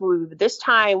first movie, but this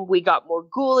time we got more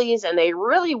Ghoulies, and they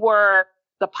really were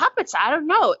the puppets. I don't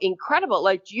know, incredible.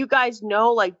 Like, do you guys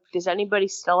know? Like, does anybody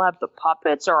still have the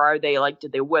puppets, or are they like,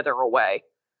 did they wither away?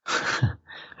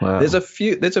 Well, There's a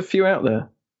few out there.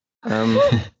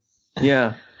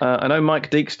 Yeah, I know Mike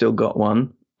Deek still got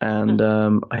one, and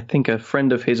I think a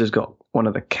friend of his has got one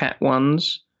of the cat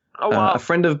ones. Oh wow! A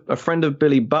friend of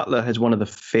Billy Butler has one of the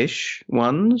fish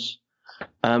ones.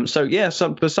 For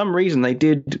some reason they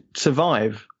did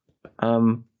survive.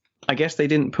 I guess they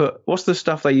didn't put what's the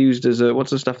stuff they used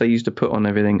to put on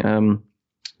everything.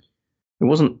 It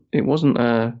wasn't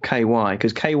KY,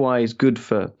 because KY is good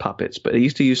for puppets, but they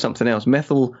used to use something else,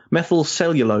 methyl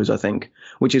cellulose, I think,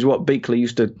 which is what Beakley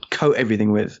used to coat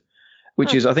everything with.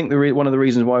 Which is, I think, one of the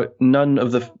reasons why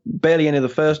barely any of the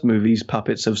first movie's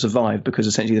puppets have survived, because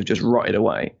essentially they've just rotted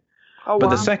away. Oh, But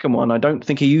wow. the second one, I don't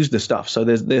think he used the stuff, so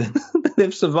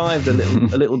they've survived a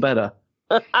little better.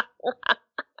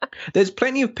 There's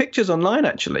plenty of pictures online,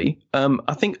 actually.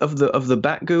 I think of the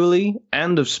Bat Ghoulie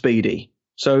and of Speedy,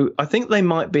 so I think they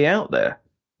might be out there.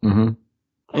 Mm-hmm.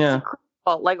 Yeah.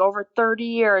 Like over 30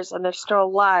 years, and they're still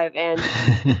alive. And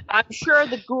I'm sure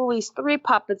the Ghoulies 3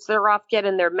 puppets, they're off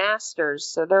getting their masters,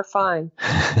 so they're fine.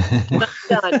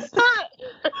 Done.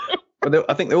 But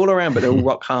I think they're all around, but they're all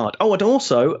rock hard. Oh, and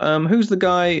also, who's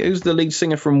the lead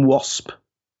singer from Wasp?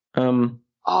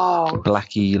 Oh,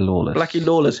 Blackie Lawless. Blackie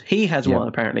Lawless. He has Yeah. one,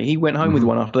 apparently. He went home with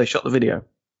one after they shot the video.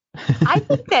 I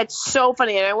think that's so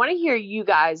funny, and I want to hear you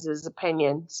guys'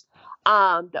 opinions.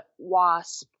 That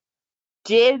Wasp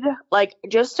did like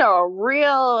just a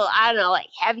real, I don't know, like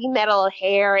heavy metal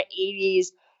hair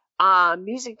 80s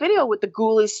music video with the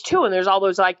Ghoulies too, and there's all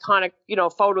those iconic,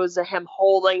 photos of him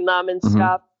holding them and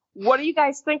stuff. What do you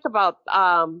guys think about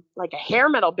like a hair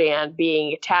metal band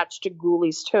being attached to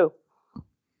Ghoulies too?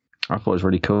 I thought it was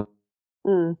really cool.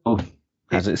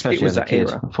 Especially was as a that kid,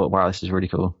 era. I thought, wow, this is really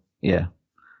cool. Yeah.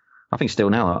 I think still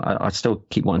now, I still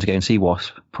keep wanting to go and see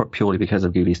Wasp purely because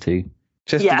of Ghoulies 2.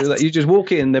 Just to do that, you just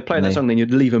walk in, they're playing that song, then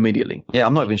you'd leave immediately. Yeah,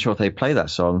 I'm not even sure if they play that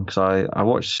song, because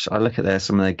I look at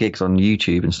some of their gigs on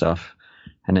YouTube and stuff,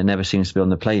 and it never seems to be on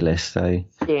the playlist. So,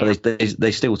 but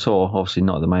they still tour, obviously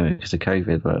not at the moment because of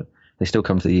COVID, but they still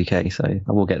come to the UK. So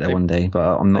I will get there one day,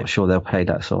 but I'm not sure they'll play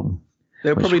that song.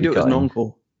 They'll probably do it as an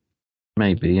encore.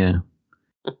 Maybe, yeah.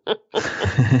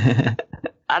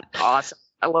 That's awesome.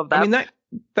 I love that. I mean,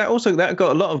 that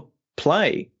got a lot of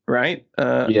play, right?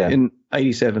 In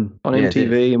 '87 on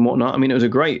MTV and whatnot. I mean, it was a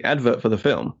great advert for the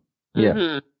film.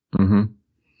 Yeah. Mm-hmm.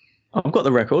 I've got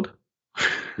the record.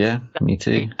 Yeah, me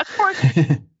too. Of course.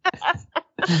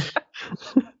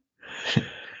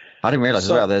 I didn't realise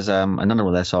as well, there's another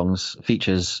one of their songs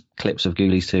features clips of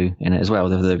Ghoulies 2 in it as well,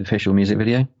 the official music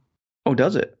video. Oh,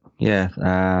 does it? Yeah,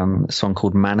 a song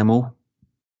called Manimal.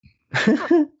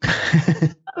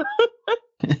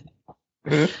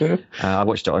 I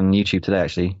watched it on YouTube today,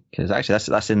 actually, because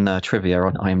that's in trivia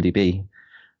on IMDb.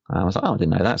 I was like, I didn't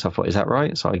know that, so I thought, is that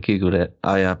right? So I googled it.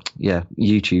 I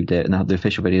YouTubed it, and the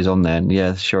official video is on there. And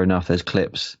yeah, sure enough, there's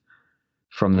clips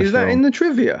from the film. Is that in the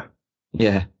trivia?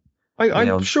 Yeah.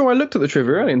 I'm sure I looked at the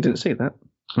trivia earlier and didn't see that.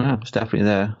 Yeah, it's definitely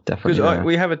there. Because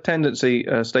we have a tendency,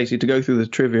 Stacey, to go through the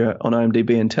trivia on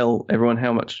IMDb and tell everyone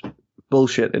how much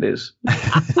bullshit it is. Well,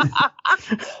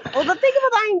 the thing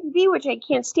about IMDb, which I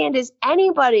can't stand, is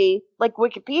anybody, like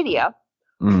Wikipedia,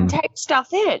 can type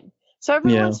stuff in. So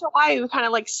every once in a while, you kind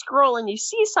of like scroll and you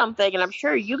see something, and I'm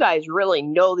sure you guys really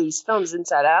know these films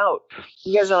inside out.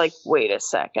 You guys are like, wait a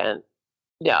second.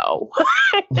 No.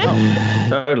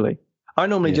 Totally. I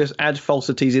normally just add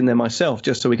falsities in there myself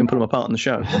just so we can put them apart on the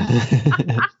show.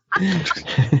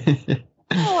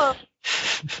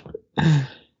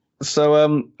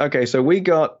 So, okay, so we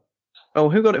got... Oh,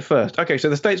 who got it first? Okay, so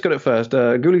the States got it first.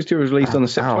 Ghoulies 2 was released on the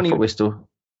 20... we're still...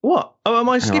 What? Oh, am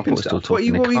I skipping stuff? What are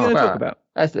you going to talk about?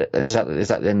 Is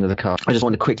that the end of the card? I just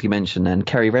want to quickly mention then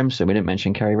Kerry Remsen. We didn't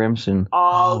mention Kerry Remsen.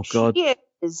 Oh, God. She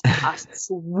is a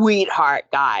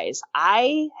sweetheart, guys.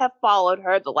 I have followed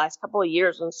her the last couple of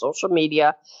years on social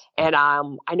media, and I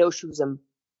know she was in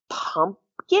Pumpkinhead,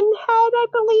 I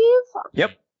believe.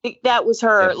 Yep. That was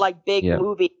her big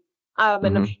movie.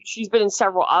 And she's been in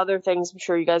several other things. I'm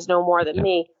sure you guys know more than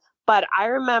me. But I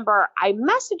remember I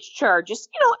messaged her just,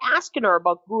 asking her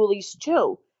about Ghoulies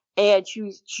 2. And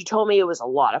she told me it was a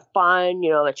lot of fun,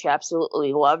 that she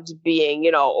absolutely loved being,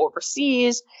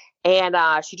 overseas. And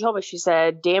she told me, she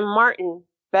said, Dan Martin,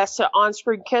 best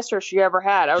on-screen kisser she ever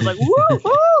had. I was like,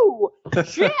 woohoo!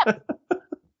 Shit!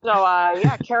 So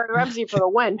yeah, Karen Ramsey for the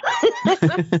win.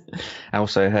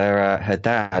 Also, her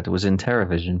dad was in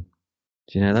TerraVision.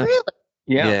 Do you know that? Really?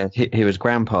 Yeah. He was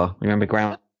Grandpa. You remember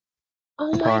Grandpa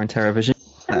in TerraVision?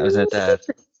 That was her dad.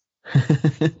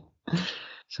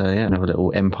 So yeah, another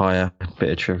little Empire bit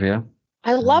of trivia.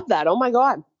 I love that. Oh my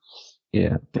god.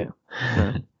 Yeah.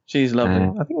 She's lovely.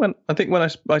 I think when I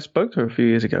spoke to her a few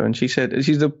years ago, and she said I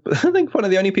think one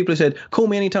of the only people who said, "Call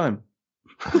me anytime."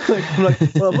 I'm like,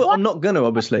 well, I'm not gonna,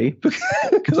 obviously,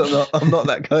 because I'm not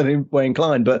that kind of way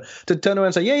inclined. But to turn around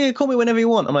and say, yeah, call me whenever you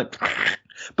want. I'm like,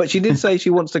 but she did say she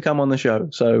wants to come on the show,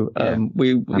 so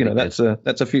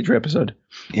that's a future episode.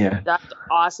 Yeah, that's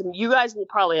awesome. You guys will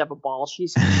probably have a ball.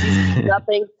 She's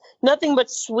nothing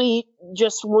but sweet,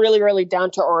 just really, really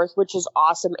down to earth, which is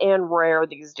awesome and rare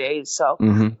these days. So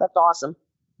that's awesome.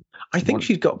 I think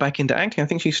she's got back into acting. I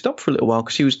think she stopped for a little while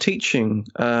because she was teaching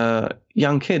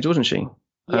young kids, wasn't she?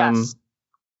 Yes.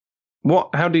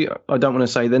 How do you? I don't want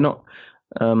to say they're not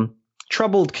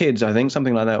troubled kids. I think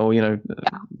something like that, or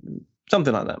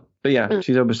something like that. But yeah,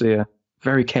 she's obviously a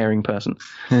very caring person.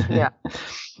 Yeah.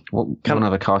 One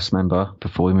other cast member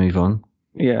before we move on.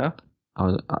 Yeah.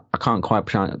 I can't quite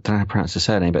don't know how to pronounce the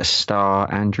surname, but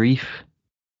Star Andreef.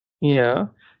 Yeah.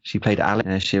 She played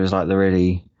Alice. She was like the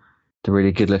really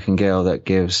good-looking girl that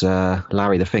gives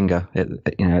Larry the finger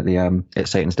at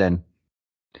Satan's Den.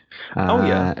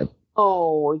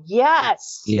 Oh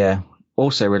yes. Yeah.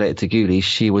 Also related to Ghoulies,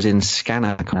 she was in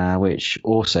Scanner, which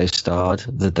also starred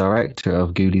the director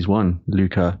of Ghoulies 1,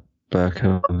 Luca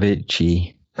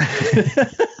Bercovici.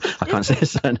 I can't say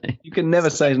his surname. You can never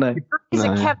say his name. He's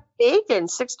a Kevin Bacon,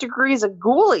 6 Degrees of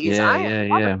Ghoulies.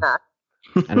 Yeah.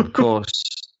 And of course,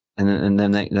 and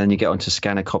then you get onto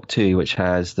Scanner Cop 2, which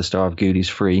has the star of Ghoulies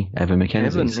 3, Evan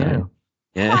McKenzie.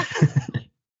 Yeah.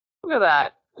 Look at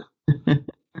that.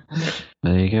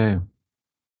 There you go.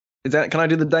 Can I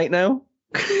do the date now?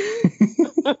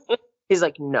 He's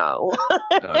like, no.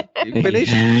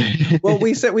 Finished? Well,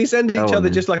 we send each other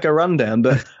just like a rundown,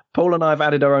 but Paul and I have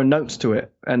added our own notes to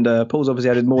it, and Paul's obviously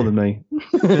added more than me.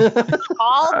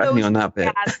 All those on that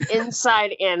bit.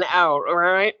 Inside and out, all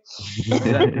right?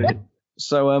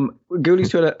 So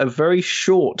Ghoulies 2 had a very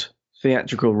short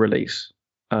theatrical release.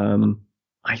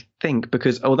 I think,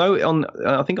 because although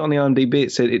I think on the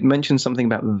IMDb it mentioned something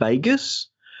about Vegas,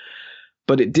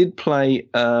 but it did play.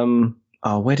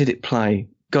 Where did it play?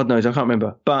 God knows, I can't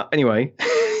remember. But anyway,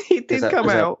 it did come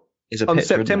out on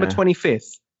September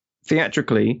 25th,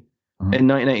 theatrically in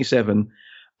 1987.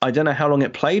 I don't know how long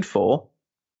it played for,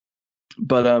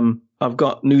 but I've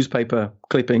got newspaper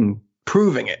clipping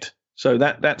proving it. So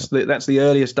that's the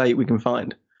earliest date we can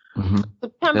find.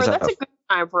 September. That's a good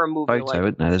time for a movie. Photo,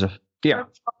 isn't there? There's a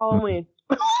Halloween.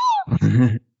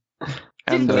 And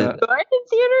did it go in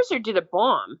theaters or did it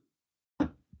bomb?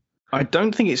 I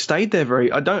don't think it stayed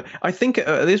there I think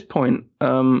at this point,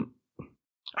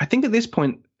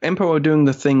 Empire are doing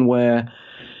the thing where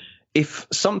if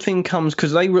something comes,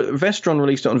 because Vestron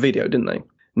released it on video, didn't they?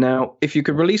 Now, if you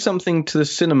could release something to the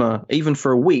cinema even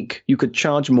for a week, you could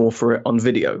charge more for it on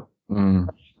video. So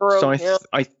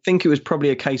I think it was probably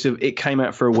a case of it came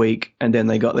out for a week and then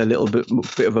they got their little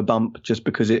bit of a bump just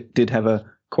because it did have a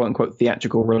quote unquote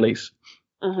theatrical release.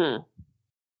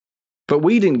 But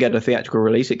we didn't get a theatrical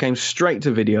release. It came straight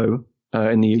to video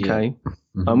in the UK.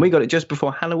 And we got it just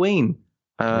before Halloween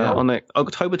on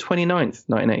October 29th,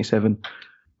 1987.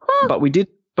 But we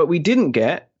didn't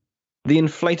get the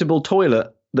inflatable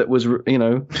toilet that was,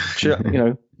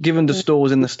 given to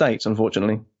stores in the States,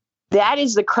 unfortunately. That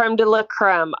is the creme de la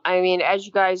creme. I mean, as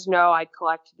you guys know, I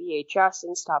collect VHS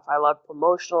and stuff. I love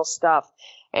promotional stuff.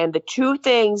 And the two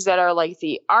things that are like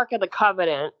the Ark of the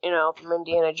Covenant, from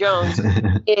Indiana Jones,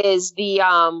 is the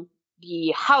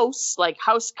house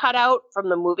cutout from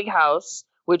the movie House,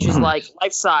 which is like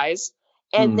life size.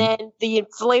 And then the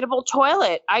inflatable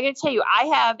toilet. I gotta tell you, I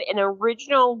have an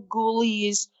original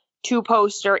Ghoulies 2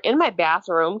 poster in my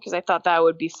bathroom because I thought that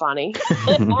would be funny.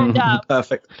 And,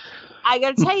 perfect. I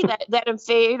gotta tell you that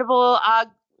inflatable,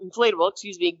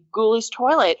 Ghoulies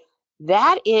toilet,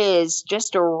 that is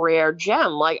just a rare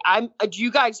gem. Like, do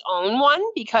you guys own one?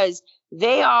 Because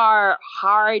they are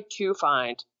hard to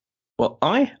find. Well,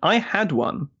 I had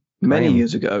one many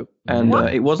years ago, and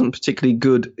it wasn't particularly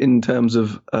good in terms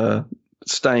of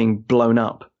staying blown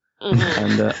up.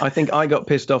 And I think I got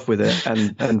pissed off with it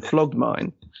and flogged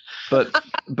mine. But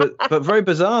very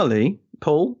bizarrely,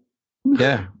 Paul.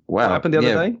 Yeah. Wow. What happened the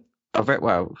other day?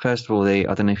 Well, first of all, I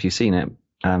don't know if you've seen it,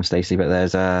 Stacey, but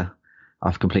there's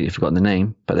I've completely forgotten the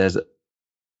name, but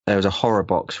there was a horror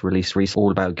box released recently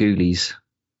all about Ghoulies.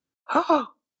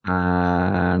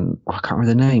 And I can't remember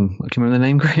the name. Can you remember the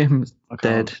name, Graham? I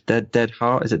Dead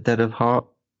Heart. Is it Dead of Heart?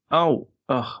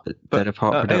 Dead of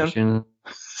Heart Production.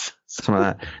 Something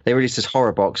like that. They released this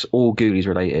horror box, all Ghoulies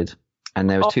related, and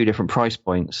there was 2 different price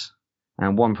points.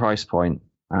 And one price point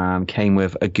came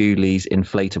with a Ghoulies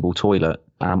inflatable toilet.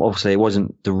 Obviously, it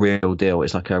wasn't the real deal.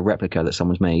 It's like a replica that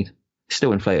someone's made. It's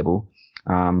still inflatable.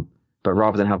 But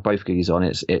rather than have both Ghoulies on,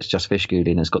 it's just Fish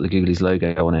Ghoulie, and it's got the Ghoulies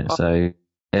logo on it. So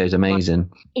it was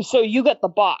amazing. So you got the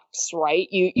box, right?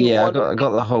 I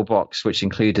got the whole box, which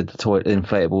included the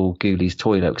inflatable Ghoulies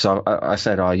toilet. Because I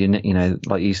said, you know,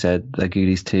 like you said, the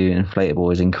Ghoulies 2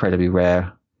 inflatable is incredibly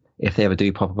rare. If they ever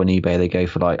do pop up on eBay, they go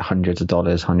for like hundreds of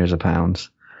dollars, hundreds of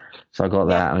pounds. So I got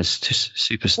that. I was just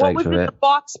super stoked with it. What was in the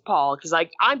box, Paul? Because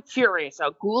I'm curious. A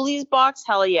Ghoulies box?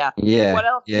 Hell yeah. Yeah. What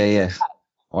else? Yeah.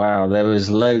 Wow, there was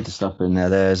loads of stuff in there.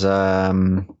 There's a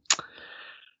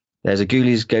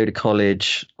Ghoulies Go to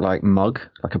College like mug,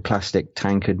 like a plastic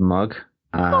tankard mug.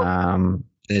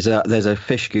 There's a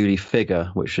Fish Ghoulie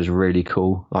figure, which was really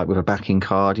cool, like with a backing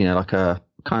card, you know, like a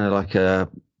kind of like a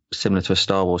similar to a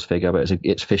Star Wars figure, but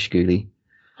it's Fish Ghoulie.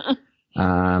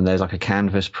 There's like a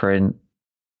canvas print,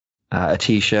 a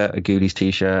T-shirt, a Ghoulies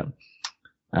T-shirt.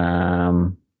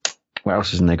 What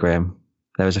else is in there, Graham?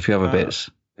 There was a few other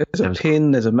bits. There's a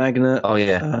pin. There's a magnet. Oh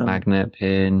yeah, magnet,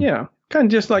 pin. Yeah,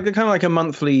 kind of like a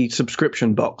monthly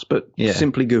subscription box, but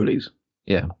simply Ghoulies.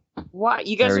 Yeah. What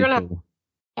you guys are gonna have to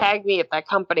tag me if that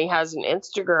company has an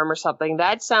Instagram or something?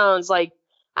 That sounds like,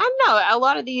 I don't know. A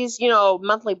lot of these, you know,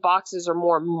 monthly boxes are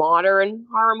more modern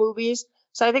horror movies,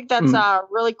 so I think that's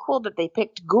really cool that they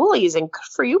picked Ghoulies. And good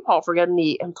for you, Paul, for getting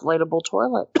the inflatable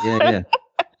toilet. Yeah.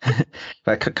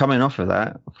 But coming off of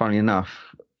that, funny enough.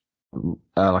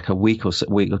 Like a couple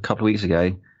of weeks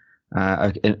ago,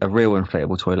 a real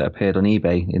inflatable toilet appeared on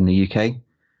eBay in the UK,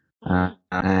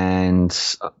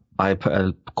 and I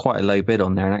put quite a low bid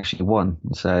on there and actually won.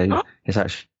 So it's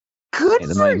actually good at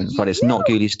the moment, but it's not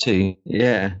Ghoulies 2.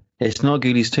 Yeah, it's not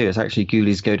Ghoulies 2. It's actually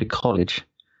Ghoulies Go to College.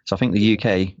 So I think the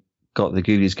UK got the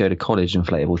Ghoulies Go to College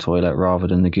inflatable toilet rather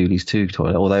than the Ghoulies 2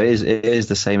 toilet. Although it is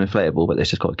the same inflatable, but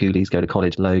it's just got Ghoulies Go to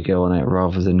College logo on it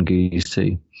rather than Ghoulies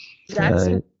 2. That's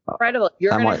incredible.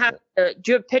 You're going to have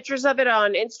do you have pictures of it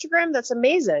on Instagram? That's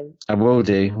amazing. I will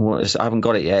do. I haven't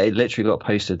got it yet. It literally got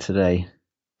posted today.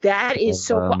 That is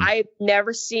so cool. I've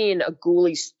never seen a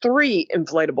Ghoulies 3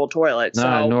 inflatable toilet.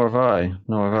 No, nor have I.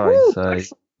 Woo, so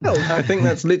I think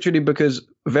that's literally because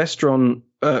Vestron,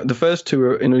 the first 2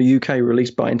 are in the UK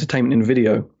released by Entertainment in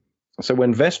Video. So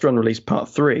when Vestron released Part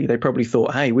 3, they probably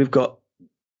thought, hey, we've got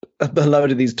a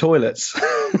load of these toilets.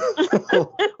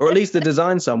 Or at least the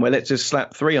design somewhere. Let's just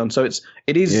slap 3 on. So it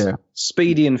is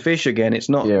Speedy and Fish again. It's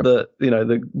not the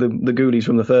Ghoulies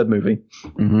from the 3rd movie.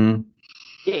 Mm-hmm.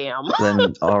 Damn.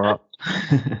 Then all right.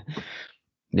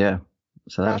 Yeah.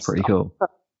 So that's pretty cool.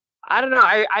 I don't know.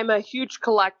 I'm a huge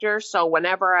collector, so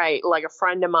whenever a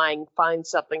friend of mine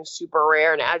finds something super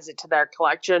rare and adds it to their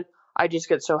collection, I just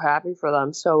get so happy for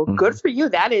them. So good for you.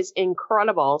 That is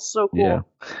incredible. So cool.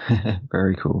 Yeah.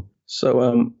 Very cool.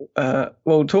 So,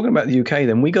 talking about the UK,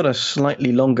 then we got a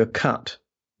slightly longer cut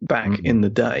back in the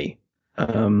day.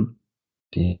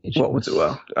 What was it?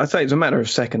 Well, I'd say it's a matter of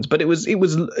seconds, but it was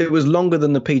longer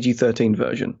than the PG-13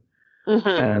 version. Mm-hmm.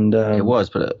 And it was,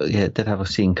 but it did have a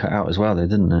scene cut out as well, though,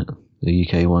 didn't it? The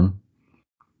UK one.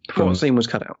 What scene was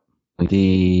cut out?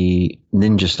 The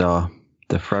Ninja Star,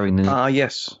 the throwing ninja.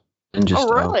 Yes. Ninja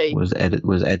Star really? was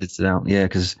edited out. Yeah,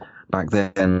 because back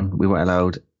then we weren't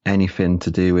allowed anything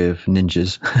to do with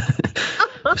ninjas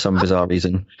for some bizarre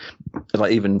reason.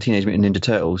 Like even Teenage Mutant Ninja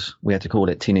Turtles, we had to call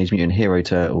it Teenage Mutant Hero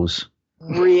Turtles.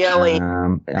 Really?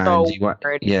 And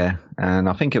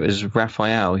I think it was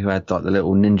Raphael who had like the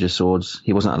little ninja swords.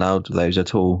 He wasn't allowed those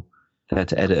at all. They had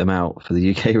to edit them out for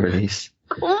the UK release.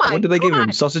 What did they give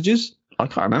him? Sausages? I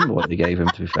can't remember what they gave him,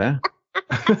 to be fair.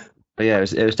 But yeah, it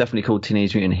was definitely called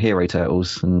Teenage Mutant Hero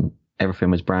Turtles, and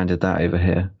everything was branded that over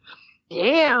here.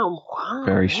 Damn. Wow.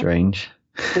 Very strange.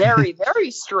 Very,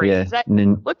 very strange. Yeah,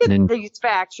 look at these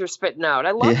facts you're spitting out.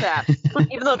 I love that.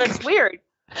 Even though that's weird.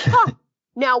 Huh.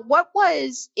 Now,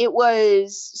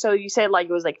 so you said like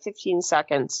it was like 15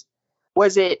 seconds.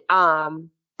 Was it, God,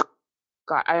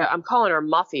 I'm calling her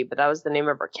Muffy, but that was the name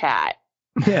of her cat.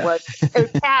 Yeah. It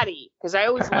was Patty, because I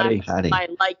always Patty.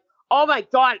 like, oh my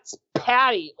God, it's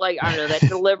Patty. Like, I don't know, that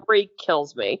delivery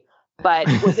kills me. But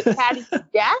was it Patty to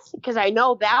death? Because I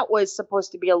know that was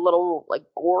supposed to be a little like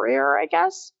gorier, I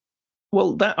guess.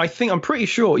 Well, I'm pretty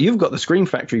sure you've got the Scream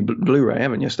Factory Blu-ray,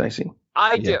 haven't you, Stacey?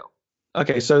 I do.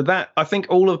 Okay, so I think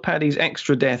all of Patty's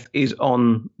extra death is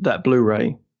on that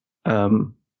Blu-ray,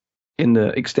 in the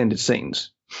extended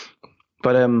scenes.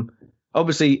 But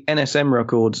obviously NSM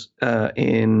Records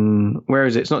in, where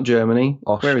is it? It's not Germany.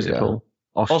 Austria. Where is it, Paul?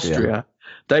 Austria.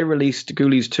 They released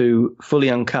Ghoulies 2 fully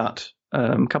uncut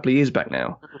a couple of years back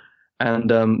now.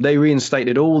 And they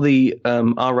reinstated all the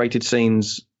R-rated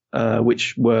scenes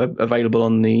which were available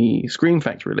on the Scream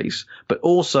Factory release, but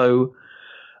also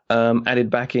added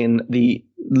back in the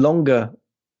longer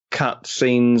cut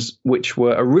scenes which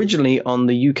were originally on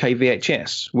the UK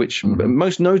VHS, which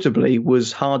most notably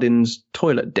was Hardin's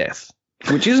toilet death,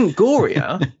 which isn't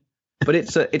gorier, but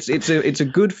it's a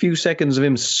good few seconds of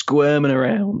him squirming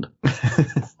around.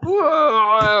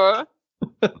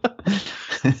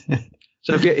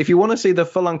 So if you want to see the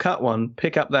full uncut one,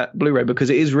 pick up that Blu-ray because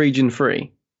it is region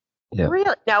free. Yeah.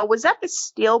 Really? Now, was that the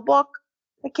Steelbook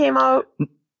that came out?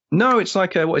 No, it's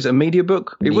like a media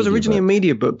book? It was originally a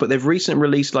media book, but they've recently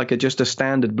released like just a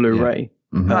standard Blu-ray,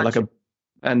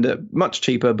 much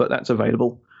cheaper, but that's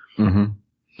available.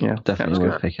 Yeah, definitely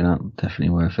worth picking up. Definitely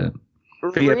worth it.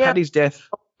 But yeah,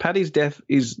 Paddy's death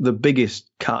is the biggest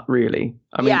cut, really.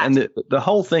 I mean, and the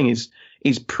whole thing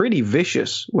is pretty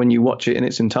vicious when you watch it in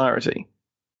its entirety.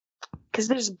 Because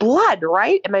there's blood,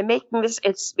 right? Am I making this?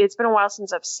 It's been a while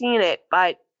since I've seen it,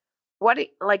 but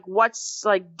what's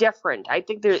different? I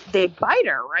think they bite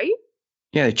her, right?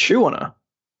 Yeah, they chew on her.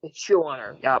 They chew on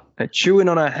her. Yep. They're chewing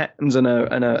on her hands and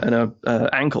her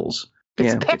ankles.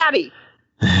 It's Paddy.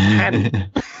 Paddy.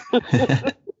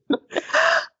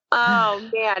 Oh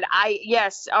man,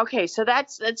 okay. So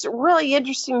that's really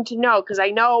interesting to know because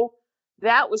I know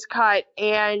that was cut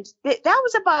and that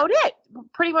was about it.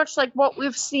 Pretty much like what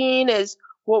we've seen is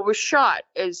what was shot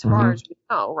as far as we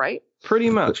know, right? Pretty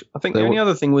much. I think the only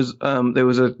other thing was there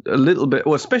was a little bit,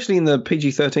 well, especially in the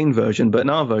PG-13 version, but in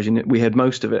our version we had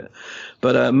most of it.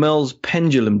 But Mel's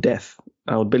pendulum death,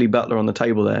 Billy Butler on the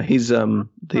table there, his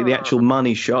the actual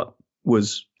money shot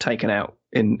was taken out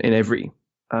in every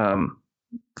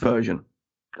version.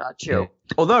 Got you.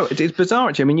 Although it's bizarre,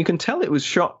 actually. I mean, you can tell it was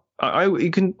shot.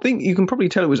 You can probably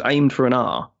tell it was aimed for an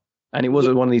R, and it was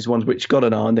one of these ones which got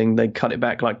an R, and then they cut it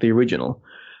back like the original.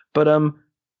 But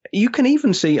you can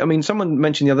even see. I mean, someone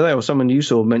mentioned the other day, or someone you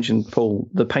saw mentioned, Paul,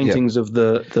 the paintings of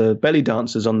the belly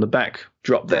dancers on the back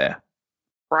drop there.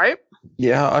 Right.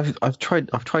 Yeah, I've tried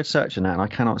searching that, and I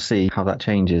cannot see how that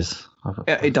changes.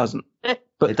 It doesn't.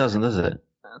 But it doesn't, does it?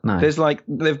 No. There's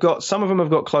they've got some of them have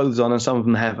got clothes on and some of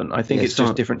them haven't. I think it's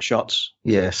just different shots.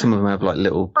 Yeah, some of them have like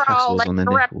little tassels on their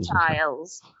nipples.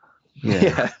 Reptiles.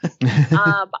 Yeah.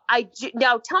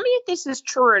 Now tell me if this is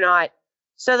true or not.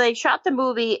 So they shot the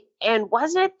movie, and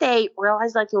wasn't it they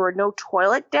realized there were no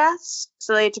toilet deaths,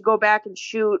 so they had to go back and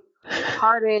shoot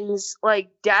Hardin's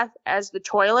death as the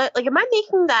toilet? Am I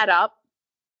making that up?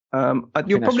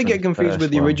 You'll probably get confused with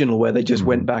the original where they just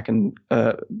went back and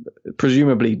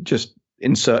presumably just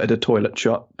inserted a toilet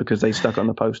shot because they stuck on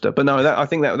the poster. But no, I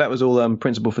think that was all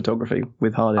principal photography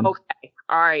with Hardin. Okay,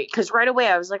 all right. Because right away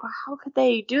I was like, well, how could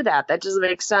they do that? That doesn't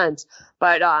make sense.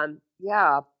 But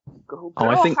yeah,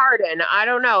 Hardin. I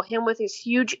don't know, him with his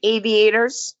huge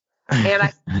aviators.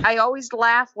 And I always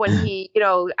laugh when he,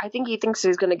 I think he thinks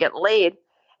he's going to get laid,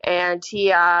 and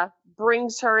he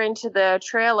brings her into the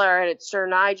trailer, and it's Sir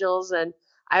Nigel's, and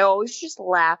I always just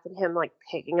laugh at him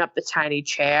picking up the tiny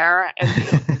chair and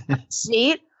the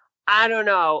seat. I don't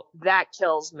know, that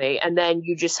kills me. And then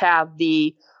you just have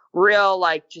the real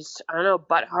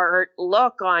butthurt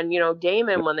look on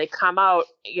Damon when they come out,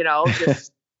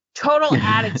 just total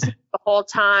attitude the whole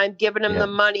time, giving him the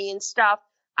money and stuff.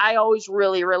 I always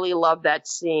really, really love that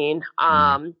scene.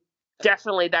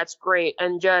 Definitely, that's great.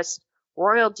 And just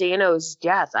Royal Dano's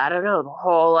death. I don't know, the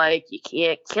whole you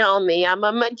can't kill me, I'm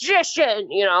a magician.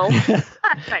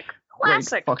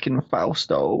 Classic. Fucking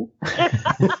Fausto.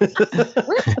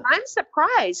 Which I'm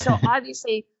surprised. So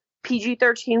obviously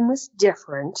PG-13 was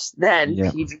different than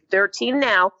PG-13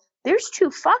 now. There's two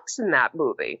fucks in that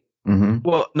movie.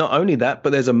 Well, not only that,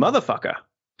 but there's a motherfucker.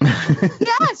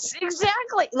 Yes,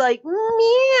 exactly.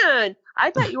 Man,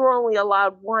 I thought you were only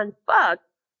allowed one fuck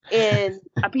in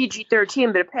a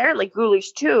PG-13, but apparently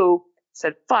Ghoulies 2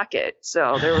 said fuck it.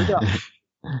 So there we go.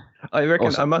 I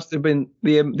reckon I must have been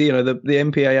the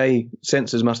MPAA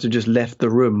censors must have just left the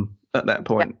room at that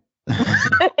point.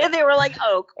 And they were like,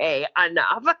 okay,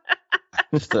 enough.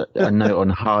 Just a note on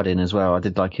Hardin as well. I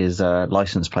did like his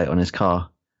license plate on his car.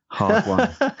 Hard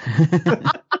one.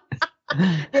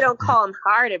 They don't call him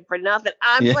Hardin for nothing.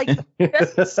 I'm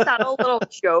just subtle little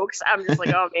jokes. I'm just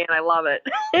oh man, I love it.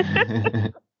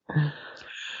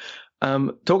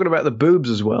 Talking about the boobs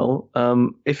as well.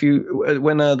 When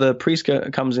the priest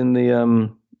comes in the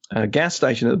gas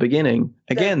station at the beginning,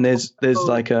 again, there's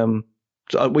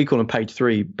we call them page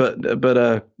 3,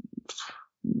 but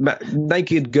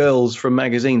naked girls from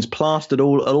magazines plastered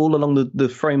all along the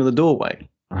frame of the doorway.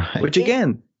 Right. Which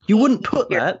again, you wouldn't put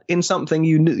that in something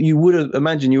you would have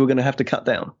imagined you were going to have to cut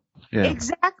down. Yeah.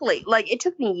 Exactly. Like, it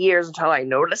took me years until I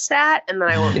noticed that, and then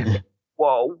I went,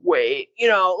 whoa, wait.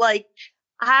 Like,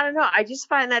 I don't know. I just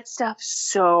find that stuff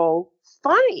so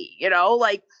funny,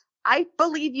 Like, I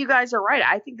believe you guys are right.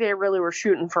 I think they really were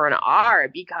shooting for an R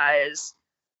because,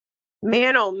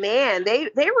 man, oh man, they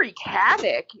wreak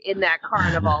havoc in that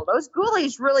carnival. Those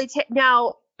ghoulies really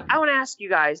Now, I want to ask you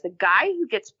guys, the guy who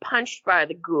gets punched by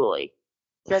the ghoulie,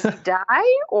 does he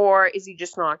die or is he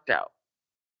just knocked out?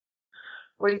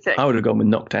 What do you think? I would have gone with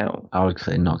knocked out. I would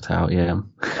say knocked out, yeah.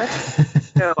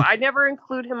 No, I never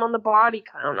include him on the body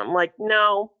count. I'm like,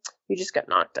 no, he just got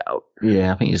knocked out.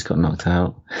 Yeah, I think he just got knocked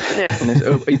out. Yeah.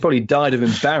 He probably died of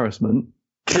embarrassment.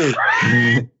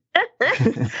 You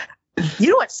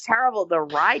know what's terrible? The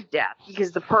ride death.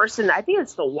 Because the person, I think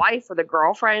it's the wife or the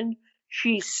girlfriend,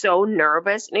 she's so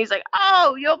nervous. And he's like,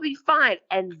 oh, you'll be fine.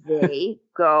 And they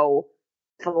go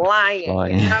flying.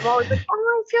 And I'm always like,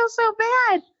 oh, I feel so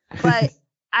bad. But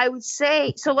I would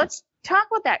say, so let's talk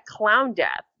about that clown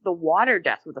death, the water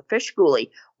death with the fish ghoulie.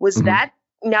 Was that,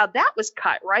 now that was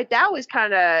cut, right? That was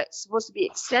kind of supposed to be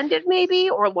extended maybe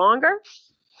or longer?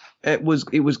 It was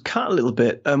cut a little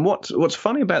bit. What's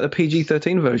funny about the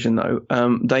PG-13 version though,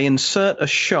 they insert a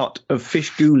shot of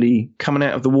Fish Ghoulie coming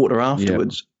out of the water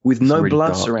afterwards with no really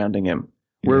blood dark. surrounding him,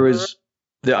 whereas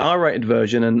the R-rated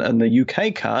version and the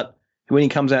UK cut, when he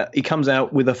comes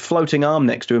out with a floating arm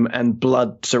next to him and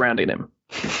blood surrounding him.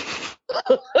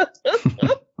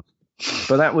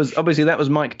 But that was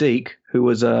Mike Deak, who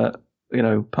was part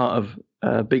of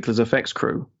Beekler's effects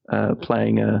crew,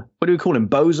 playing what do we call him,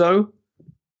 Bozo?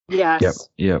 Yes.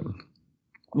 Yep.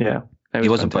 Yeah. He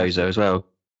wasn't Bozo as well.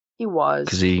 He was.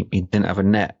 Because he didn't have a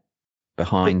net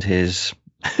behind his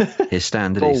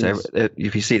stand, did he? So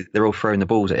if you see, they're all throwing the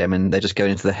balls at him and they're just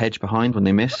going into the hedge behind when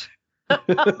they miss.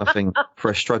 I think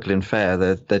for a struggling fair,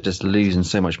 they're just losing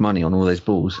so much money on all those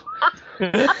balls.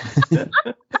 Maybe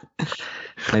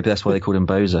that's why they called him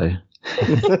Bozo.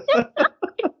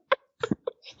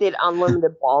 They had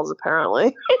unlimited balls,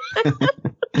 apparently.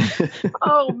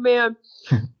 Oh, man.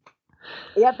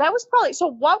 Yeah, that was probably... So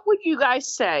what would you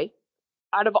guys say,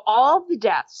 out of all the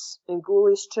deaths in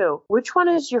Ghoulies 2, which one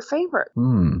is your favorite?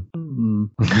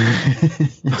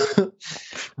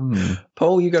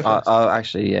 Paul, you go first.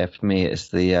 Actually, yeah, for me, it's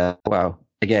the...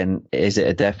 again, is it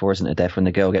a death or isn't it a death when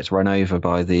the girl gets run over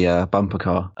by the bumper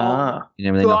car? Ah.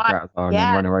 When they knock her out of the car and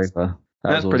then run her over.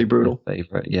 That's pretty brutal.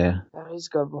 Favorite, yeah. That is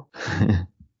good.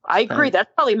 I agree.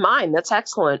 That's probably mine. That's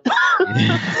excellent.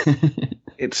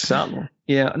 It's subtle.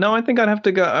 Yeah. No, I think I'd have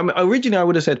to go. I mean, originally, I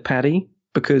would have said Paddy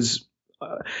because,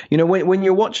 when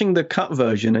you're watching the cut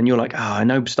version and you're like, I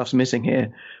know stuff's missing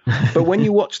here, but when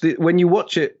you watch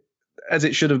it as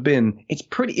it should have been,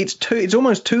 it's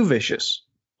almost too vicious.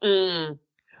 So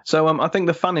I think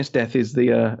the funnest death is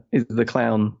the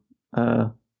clown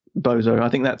Bozo. I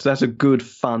think that's a good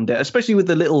fun death, especially with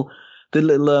the little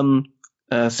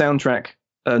soundtrack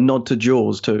nod to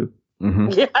Jaws too.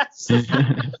 Yes.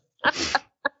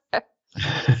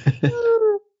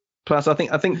 Plus, I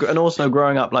think, and also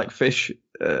growing up like Fish,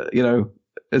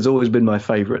 has always been my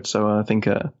favorite. So I think,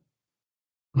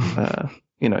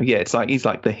 it's like he's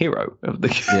like the hero of the.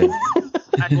 Yeah.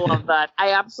 I love that.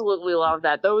 I absolutely love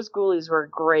that. Those Ghoulies were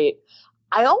great.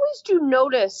 I always do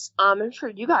notice, I'm sure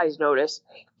you guys notice,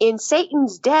 in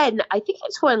Satan's Den, I think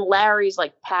it's when Larry's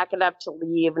like packing up to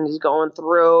leave and he's going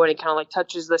through and he kind of like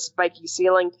touches the spiky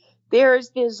ceiling.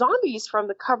 There's the zombies from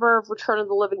the cover of Return of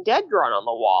the Living Dead drawn on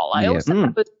the wall. I always thought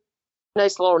that was a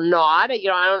nice little nod. I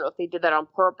don't know if they did that on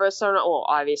purpose or not. Well,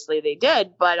 obviously they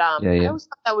did, but I always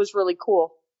thought that was really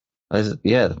cool. I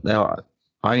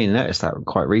only noticed that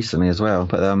quite recently as well.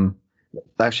 But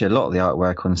actually, a lot of the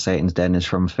artwork on Satan's Den is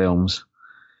from films.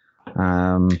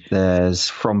 There's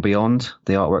From Beyond,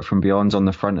 the artwork from Beyond's on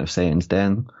the front of Satan's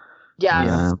Den.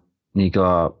 Yeah. You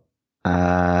got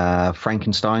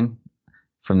Frankenstein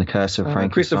from The Curse of Frankenstein.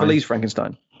 Christopher Lee's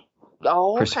Frankenstein.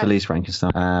 Oh, Christopher Lee's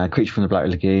Frankenstein. Creature from the Black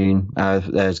Lagoon.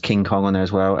 There's King Kong on there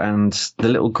as well. And the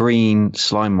little green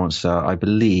slime monster, I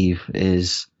believe,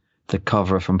 is the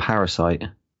cover from Parasite.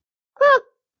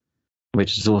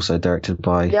 Which is also directed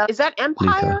by... Yeah. Is that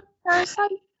Empire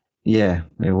Parasite? Yeah,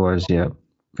 it was, yeah.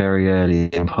 Very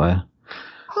early Empire.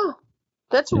 Huh.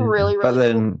 That's really, really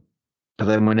cool. But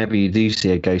then whenever you do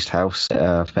see a ghost house at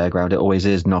a fairground, it always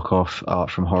is knockoff art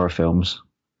from horror films.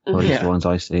 Or at least the ones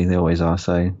I see, they always are.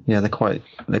 So yeah, they're quite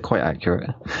accurate.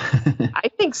 I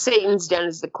think Satan's Den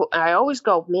is the cool. I always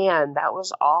go, man, that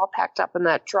was all packed up in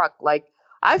that truck. Like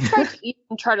I've tried to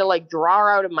even try to like draw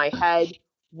out in my head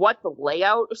what the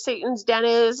layout of Satan's Den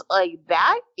is, like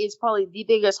that is probably the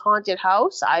biggest haunted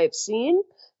house I have seen.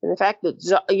 And the fact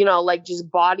that, you know, like just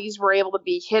bodies were able to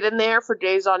be hidden there for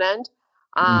days on end.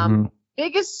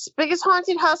 Biggest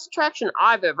haunted house attraction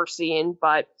I've ever seen,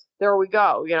 but there we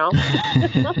go, you know.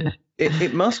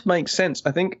 It must make sense.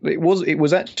 I think it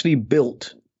was actually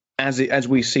built as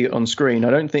we see it on screen.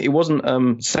 I don't think it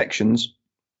wasn't sections.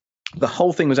 The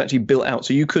whole thing was actually built out,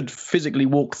 so you could physically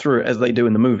walk through it as they do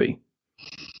in the movie.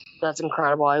 That's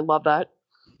incredible. I love that.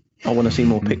 I want to see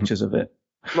more pictures of it.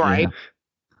 Right.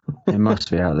 Yeah. It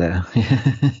must be out there.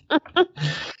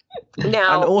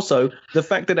 Now, and also the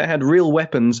fact that it had real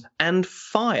weapons and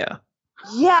fire.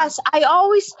 Yes, I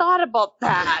always thought about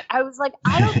that. I was like,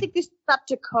 I don't think this is up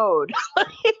to code.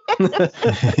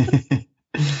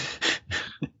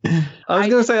 I was going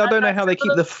to say, I don't know how they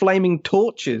keep the flaming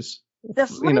torches. The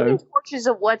flaming torches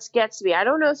of what gets me. I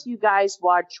don't know if you guys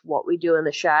watch What We Do in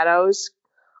the Shadows.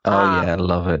 Oh, yeah, I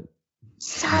love it.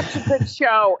 Such a good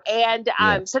show. And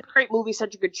such a great movie,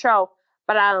 such a good show.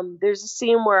 But there's a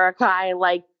scene where a guy,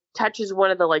 like, touches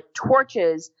one of the, like,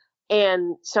 torches,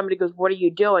 and somebody goes, "What are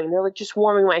you doing?" And they're like, "Just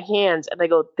warming my hands." And they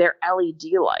go, "They're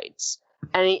LED lights."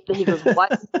 And he goes,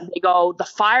 "What?" They go, "The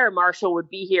fire marshal would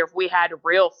be here if we had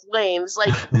real flames."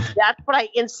 Like, that's what I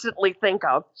instantly think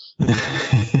of.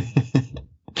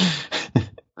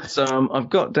 So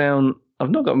I've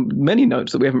not got many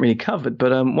notes that we haven't really covered,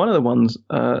 but one of the ones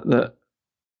that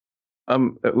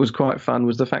it was quite fun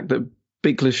was the fact that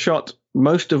Buechler shot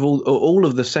most of all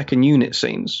of the second unit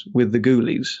scenes with the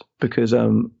ghoulies because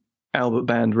Albert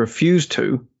Band refused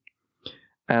to,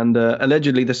 and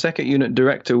allegedly the second unit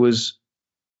director was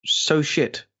so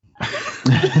shit.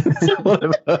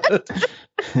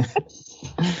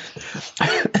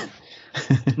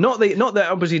 not the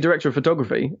obviously director of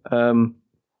photography,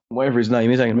 whatever his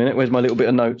name is. Hang on a minute, where's my little bit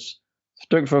of notes?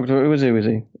 Who is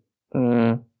he?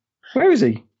 Where is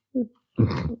he?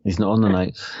 He's not on the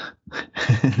notes.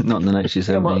 Not in the notes you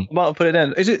sent me. Might have put it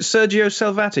down. Is it Sergio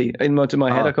Salvati in my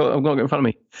head? I've got it in front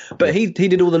of me. But he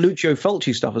did all the Lucio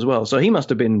Fulci stuff as well. So he must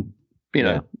have been,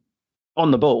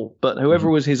 on the ball. But whoever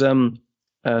was his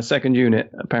second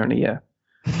unit, apparently, yeah.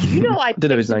 You know, I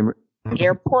did have his name.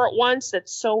 Airport once.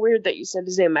 That's so weird that you said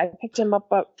his name. I picked him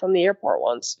up from the airport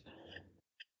once.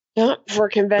 Yeah, for a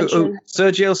convention.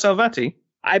 Sergio Salvati?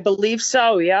 I believe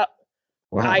so, yep.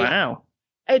 Wow.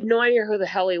 I had no idea who the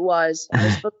hell he was. I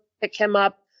was supposed to pick him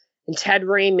up, and Ted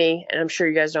Raimi, and I'm sure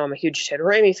you guys know I'm a huge Ted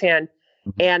Raimi fan,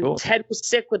 and cool. Ted was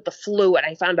sick with the flu, and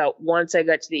I found out once I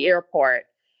got to the airport,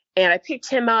 and I picked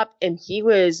him up, and he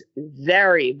was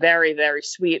very, very, very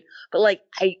sweet, but like,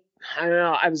 I don't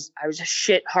know, I was a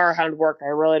shit horror hound worker. I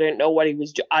really didn't know what he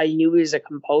was doing. I knew he was a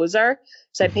composer,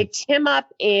 so I picked him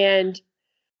up, and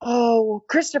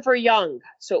Christopher Young.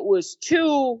 So it was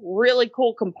two really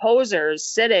cool composers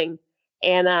sitting.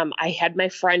 And I had my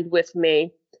friend with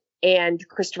me, and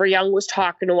Christopher Young was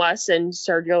talking to us, and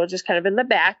Sergio was just kind of in the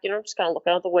back, just kind of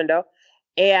looking out the window.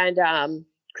 And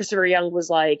Christopher Young was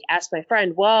like, asked my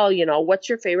friend, "Well, what's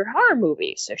your favorite horror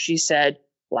movie?" So she said,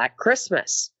 "Black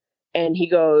Christmas." And he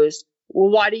goes,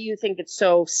 "Well, why do you think it's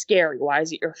so scary? Why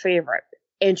is it your favorite?"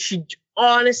 And she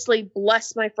honestly,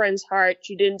 bless my friend's heart,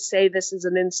 she didn't say this as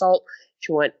an insult.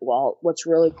 She went, "Well, what's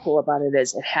really cool about it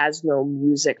is it has no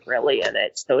music really in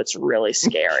it, so it's really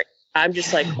scary." I'm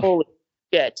just like, holy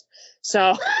shit.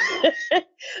 So,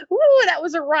 that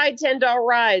was a ride, $10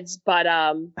 rides. But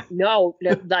no,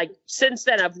 like since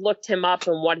then I've looked him up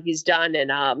and what he's done,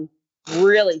 and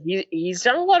really, he's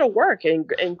done a lot of work.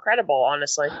 Incredible,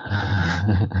 honestly.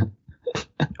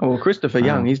 Well, Christopher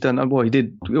Young, he's done. He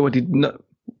did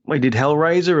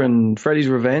Hellraiser and Freddy's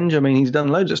Revenge. I mean, he's done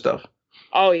loads of stuff.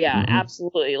 Oh yeah,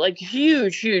 absolutely. Like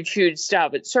huge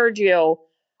stuff. But Sergio,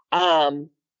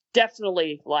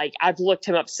 definitely, like, I've looked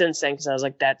him up since then because I was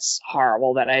like, that's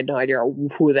horrible that I had no idea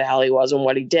who the hell he was and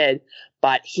what he did.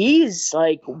 But he's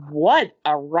like, what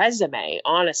a resume,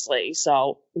 honestly.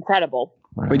 So incredible.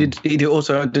 He did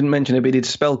also, I didn't mention it, but he did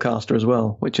Spellcaster as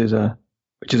well, which is a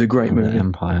great movie.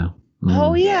 Empire.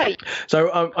 Oh yeah.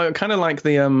 So I kind of like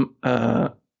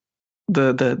the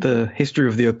history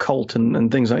of the occult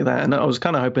and things like that, and I was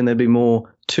kind of hoping there'd be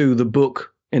more to the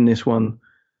book in this one.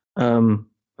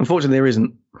 Unfortunately, there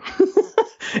isn't.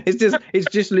 it's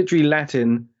just literally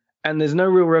Latin, and there's no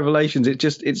real revelations.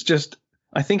 It's just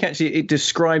I think actually it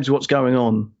describes what's going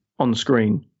on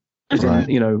screen. Right.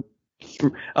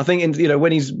 I think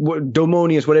when he's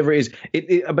Domonius, whatever it is,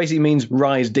 it basically means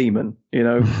rise demon.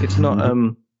 It's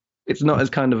not it's not as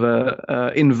kind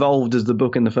of involved as the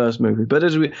book in the first movie. But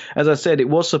as I said, it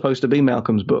was supposed to be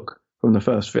Malcolm's book from the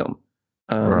first film,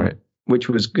 right? Which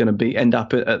was going to end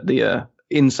up at the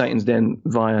in Satan's Den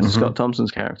via Scott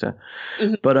Thompson's character.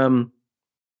 But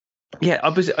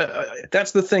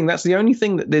that's the thing. That's the only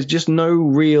thing that there's just no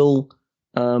real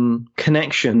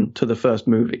connection to the first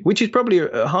movie, which is probably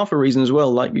half a reason as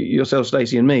well. Like yourself,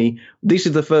 Stacey, and me, this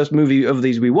is the first movie of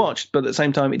these we watched, but at the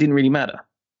same time, it didn't really matter.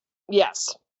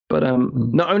 Yes. But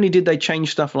not only did they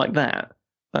change stuff like that,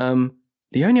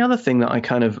 the only other thing that I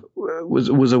kind of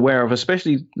was aware of,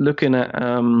 especially looking at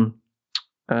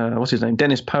what's his name,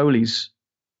 Dennis Poley's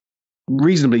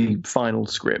reasonably final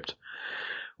script,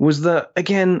 was that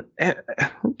again,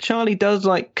 Charlie does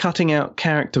like cutting out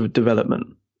character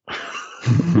development.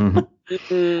 And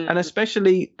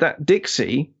especially that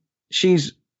Dixie,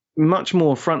 she's much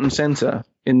more front and center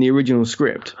in the original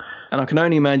script. And I can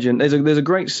only imagine there's a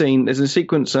great scene. There's a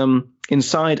sequence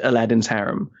inside Aladdin's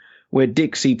harem where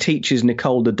Dixie teaches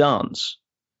Nicole to dance.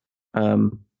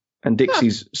 And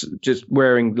Dixie's just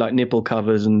wearing like nipple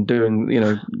covers and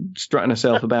doing, strutting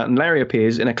herself about. And Larry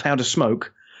appears in a cloud of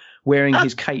smoke wearing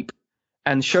his cape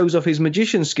and shows off his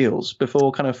magician skills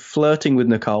before kind of flirting with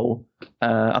Nicole.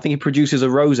 I think he produces a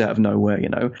rose out of nowhere,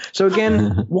 So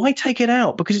again, why take it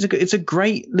out? Because it's a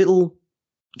great little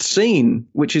scene,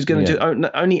 which is going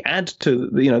to only add to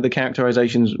the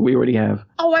characterizations we already have.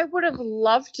 Oh, I would have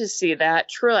loved to see that.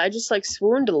 Truly, I just like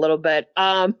swooned a little bit.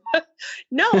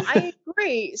 No, I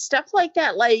agree. Stuff like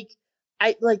that,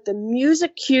 I like the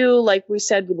music cue, like we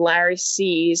said, when Larry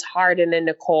sees Hardin and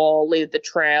Nicole leave the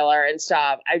trailer and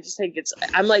stuff. I just think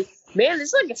I'm like, man,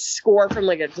 this is like a score from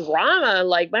like a drama.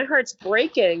 Like my heart's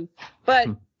breaking, but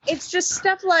it's just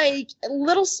stuff like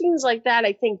little scenes like that.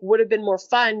 I think would have been more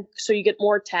fun, so you get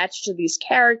more attached to these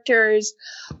characters.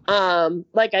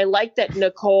 Like I like that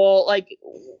Nicole, like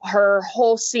her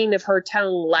whole scene of her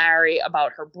telling Larry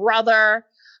about her brother.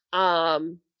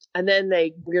 And then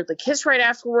they weirdly kiss right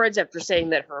afterwards after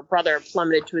saying that her brother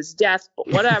plummeted to his death, but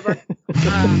whatever.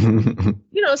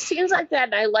 Scenes like that.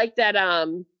 And I like that,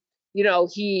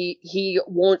 he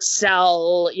won't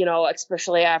sell,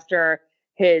 especially after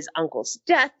his uncle's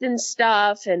death and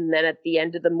stuff. And then at the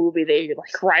end of the movie, they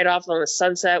like ride off on the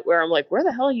sunset where I'm like, where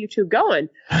the hell are you two going?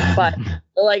 But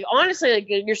like, honestly, like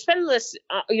you're spending this,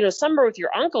 summer with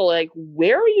your uncle, like,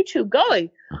 where are you two going?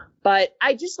 But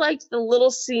I just liked the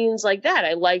little scenes like that.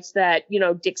 I liked that,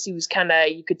 Dixie was kind of,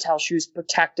 you could tell she was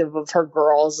protective of her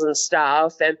girls and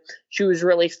stuff. And she was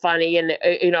really funny. And,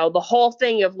 the whole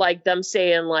thing of like them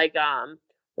saying like,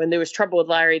 when there was trouble with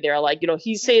Larry, they're like,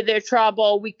 he say there's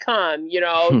trouble, we come, he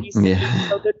say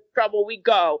there's trouble, we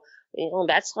go.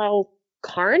 That's how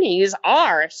carnies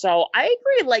are. So I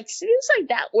agree. Like scenes like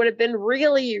that would have been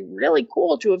really, really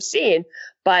cool to have seen.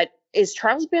 But is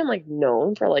Charles Band like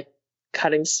known for like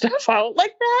cutting stuff out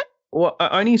like that? Well,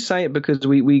 I only say it because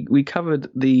we covered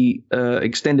the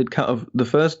extended cut of the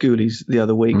first Ghoulies the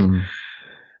other week,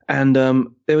 and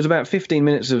there was about 15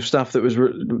 minutes of stuff that was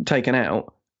taken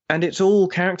out, and it's all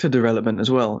character development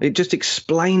as well. It just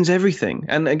explains everything.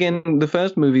 And again, the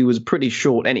first movie was pretty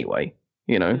short anyway,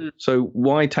 so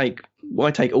why take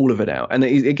all of it out? And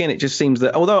it just seems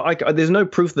that although there's no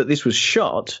proof that this was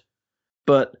shot,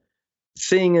 but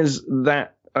seeing as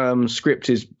that script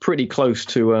is pretty close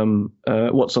to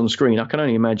what's on screen, I can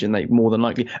only imagine they more than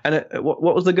likely. And what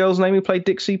was the girl's name who played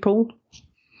Dixie, Paul?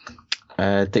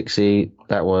 Dixie,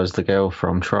 that was the girl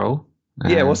from Troll.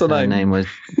 Yeah, what's her name? Her name was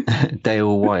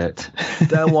Dale Wyatt.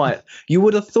 Dale Wyatt. You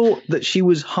would have thought that she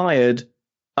was hired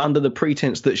under the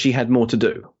pretense that she had more to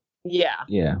do. Yeah.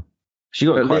 Yeah. She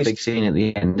got quite a big scene at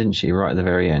the end, didn't she? Right at the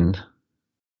very end,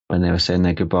 when they were saying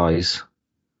their goodbyes.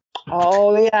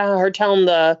 Oh yeah, her telling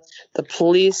the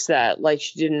police that like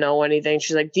she didn't know anything.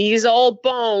 She's like, these old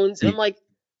bones. And I'm like,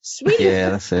 sweetie,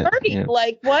 yeah, that's it. Yeah.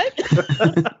 Like what?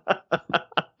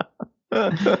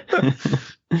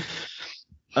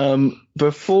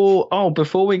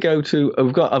 Before we go to,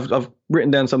 I've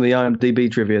written down some of the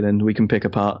IMDb trivia. Then we can pick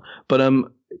apart. But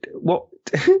what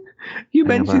you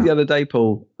mentioned the other day,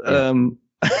 Paul.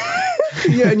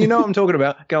 Yeah, and you know what I'm talking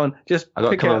about. Go on, just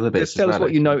pick out. Just tell us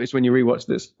what you noticed when you rewatched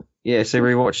this. Yeah, so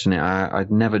rewatching it,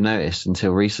 I'd never noticed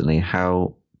until recently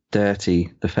how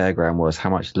dirty the fairground was, how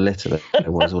much litter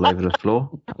there was all over the floor.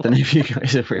 I don't know if you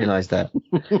guys have realised that.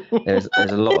 There's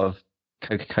a lot of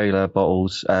Coca-Cola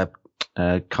bottles,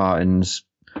 cartons,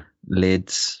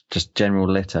 lids, just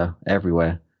general litter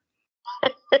everywhere.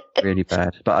 Really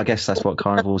bad. But I guess that's what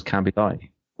carnivals can be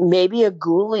like. Maybe a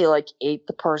ghoulie like ate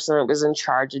the person that was in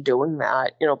charge of doing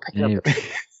that, picking up.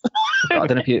 I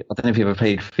don't know if you ever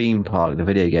played Theme Park, the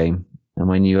video game, and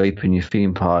when you open your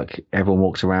theme park, everyone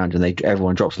walks around and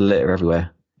everyone drops litter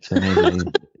everywhere. So maybe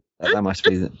that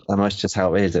must just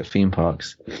how it is at theme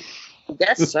parks.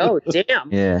 Guess so.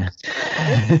 Damn. Yeah.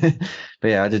 But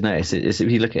yeah, I did notice it. If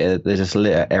you look at it, there's just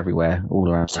litter everywhere, all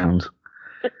around.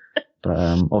 But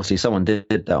obviously, someone did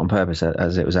that on purpose,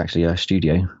 as it was actually a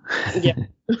studio. Yeah.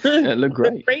 It looked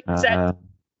great. Great set.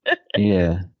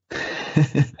 Yeah.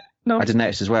 No. I did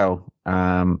notice as well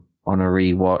on a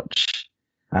rewatch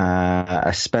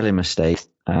a spelling mistake.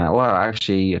 Well,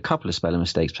 actually, a couple of spelling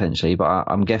mistakes potentially, but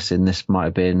I'm guessing this might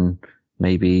have been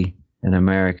maybe an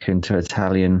American to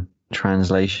Italian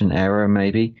translation error,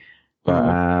 maybe.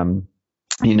 But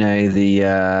you know,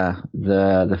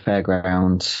 the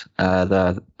fairgrounds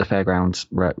the fairgrounds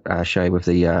show with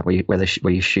the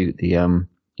where you shoot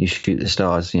the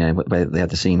stars, you know, where they have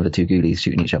the scene with the two ghoulies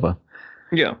shooting each other.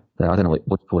 Yeah. I don't know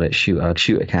what to call it, shoot a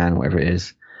can, whatever it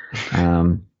is.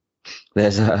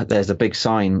 There's a big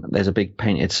sign, there's a big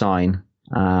painted sign,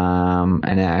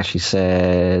 and it actually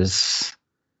says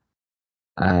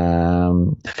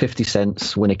 50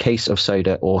 cents, win a case of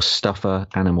soda or stuffer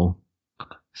animal.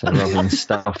 So rather than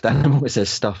stuffed animal, it says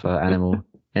stuffer animal,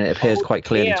 and it appears quite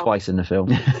clearly twice in the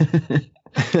film. Ooh,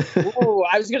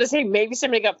 I was going to say maybe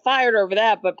somebody got fired over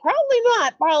that, but probably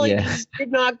not. Probably just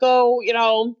did not go, you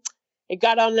know, it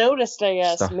got unnoticed, I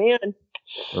guess. Man.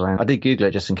 I did Google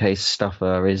it just in case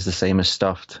stuffer is the same as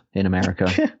stuffed in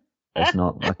America. It's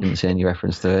not. I didn't see any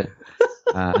reference to it.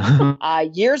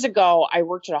 Years ago, I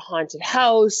worked at a haunted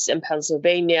house in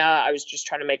Pennsylvania. I was just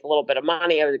trying to make a little bit of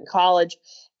money. I was in college.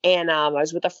 And I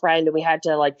was with a friend, and we had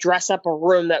to like dress up a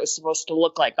room that was supposed to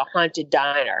look like a haunted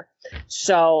diner.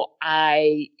 So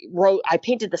I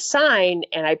painted the sign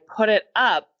and I put it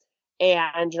up,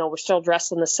 and, you know, we're still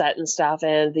dressed on the set and stuff.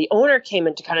 And the owner came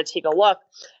in to kind of take a look,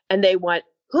 and they went,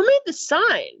 "Who made the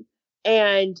sign?"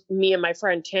 And me and my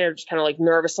friend Tanner just kind of like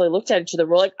nervously looked at each other.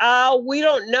 We're like, we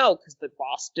don't know, because the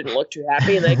boss didn't look too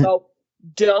happy. And they go,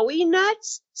 "Doughy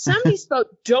nuts? Somebody spelled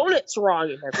donuts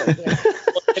wrong."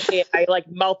 And I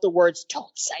like mouth the words,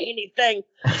 "Don't say anything."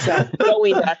 So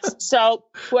doughy nuts. So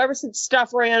whoever said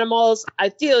stuffer animals, I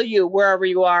feel you wherever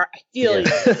you are. I feel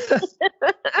you.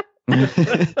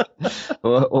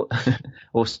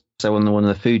 Also, on one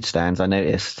of the food stands, I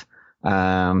noticed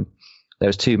there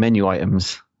was two menu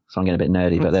items. So I'm getting a bit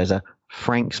nerdy, but there's a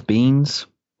Frank's beans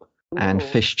and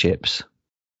fish chips.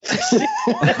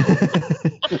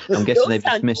 I'm guessing they've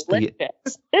just missed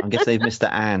the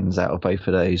ands out of both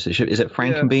of those. Is it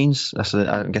Frank and beans? I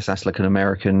guess that's like an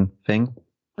American thing.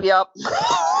 Yep.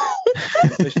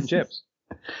 Fish and chips.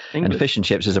 English. And fish and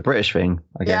chips is a British thing,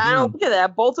 I guess. Yeah, I don't look at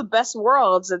that. Both the best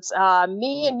worlds. It's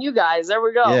me and you guys. There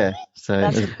we go. Yeah, so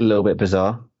it's a little bit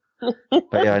bizarre. But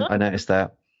yeah, I noticed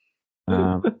that.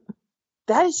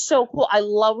 That is so cool. I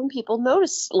love when people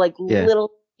notice like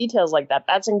little details like that.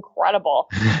 That's incredible.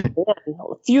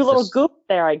 A few little goops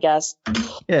there, I guess.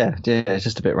 Yeah, it's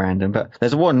just a bit random. But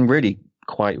there's one really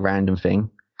quite random thing,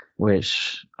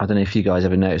 which I don't know if you guys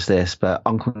ever noticed this, but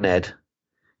Uncle Ned,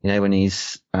 you know, when he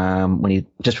just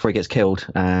before he gets killed,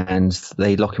 and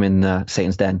they lock him in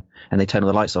Satan's den, and they turn all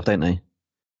the lights off, don't they?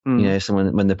 You know, so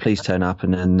when the police turn up,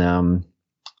 and then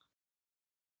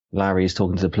Larry is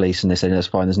talking to the police, and they say that's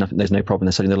fine, there's no problem.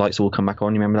 They're suddenly the lights all come back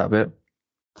on. You remember that bit?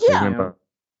 Yeah.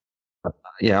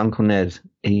 Yeah, Uncle Ned,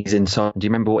 he's inside. Do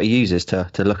you remember what he uses to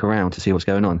look around to see what's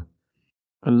going on?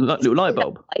 A little light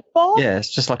bulb. Light bulb? Yeah, it's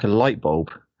just like a light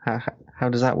bulb. How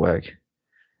does that work?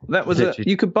 That was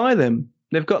you could buy them.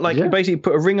 They've got you basically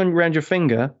put a ring around your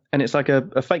finger, and it's like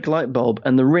a fake light bulb,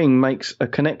 and the ring makes a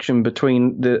connection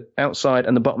between the outside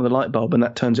and the bottom of the light bulb, and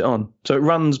that turns it on. So it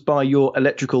runs by your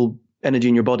electrical energy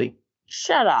in your body.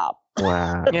 Shut up.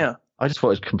 Wow. Yeah. I just thought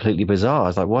it was completely bizarre. I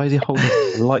was like, why is he holding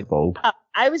a light bulb?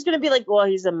 I was going to be like, well,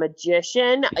 he's a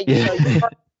magician. You know,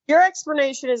 your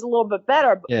explanation is a little bit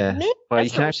better. But yeah. Well, you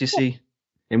can actually see,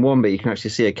 in one bit, you can actually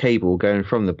see a cable going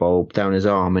from the bulb down his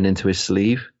arm and into his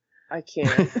sleeve. I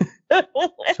can't.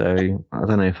 So, I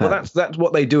don't know if that's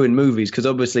what they do in movies, because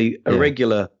obviously a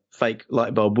regular fake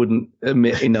light bulb wouldn't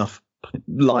emit enough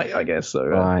light, I guess. So,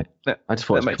 right. I just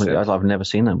thought it was completely, I've never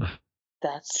seen that before.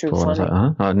 That's too funny. I was like,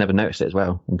 I've never noticed it as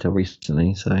well until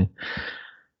recently. So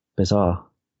bizarre.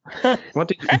 What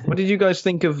did you guys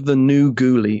think of the new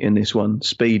ghoulie in this one,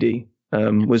 Speedy?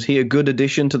 Was he a good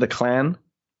addition to the clan?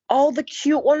 Oh, the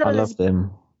cute one. I loved him.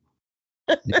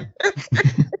 Yeah.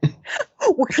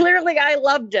 Well, clearly I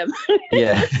loved him.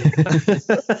 Yeah. Did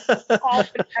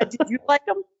you like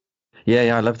him?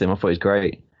 Yeah, I loved him. I thought he was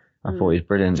great. I thought he was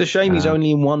brilliant. It's a shame he's only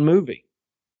in one movie.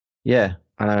 Yeah,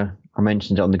 I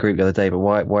mentioned it on the group the other day, but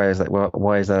why is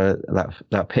there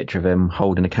that picture of him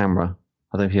holding a camera?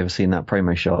 I don't know if you've ever seen that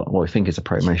promo shot. What I think is a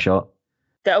promo shot.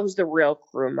 That was the real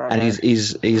crew member. And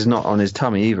he's not on his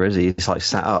tummy either, is he? He's like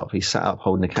sat up. He's sat up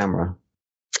holding the camera.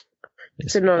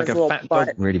 Sitting on like his a little fat butt.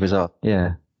 dog. Really bizarre.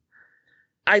 Yeah.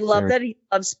 I love Very- that he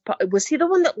loves. Was he the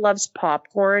one that loves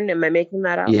popcorn? Am I making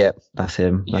that up? Yeah, that's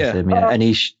him. Yeah. Yeah. And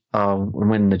he's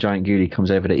when the giant ghoulie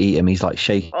comes over to eat him, he's like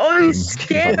shaking. Oh, he's He's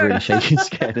scared. like really shaking,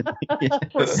 scared. Yeah.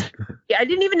 Yeah, I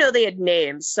didn't even know they had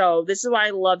names, so this is why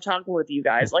I love talking with you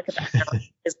guys. Look at that, now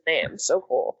his name, so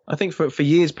cool. I think for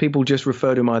years people just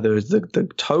refer to him either as the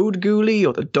toad ghoulie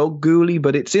or the dog ghoulie,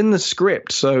 but it's in the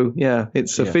script, so yeah,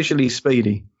 it's Yeah. officially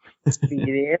Speedy.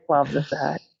 Speedy, I love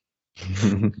that.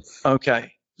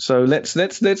 Okay, so let's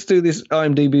do this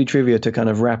IMDb trivia to kind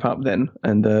of wrap up then,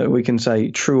 and we can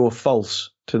say true or false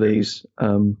to these.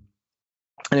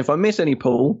 And if I miss any,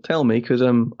 Paul, tell me, because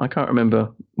I can't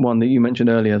remember one that you mentioned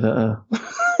earlier that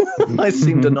I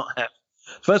seem to not have.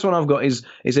 First one I've got is,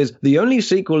 it says, the only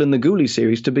sequel in the Ghoulie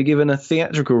series to be given a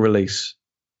theatrical release.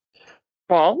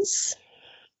 False.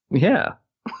 Yeah.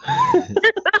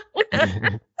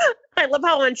 I love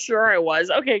how unsure I was.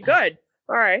 Okay, good.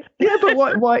 All right. Yeah, but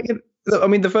why? I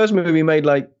mean, the first movie made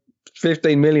like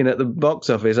 15 million at the box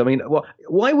office. I mean,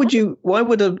 why would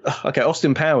okay,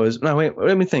 Austin Powers. No, wait,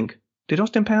 let me think. Did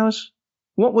Austin Powers?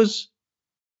 Has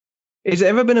there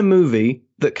ever been a movie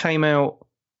that came out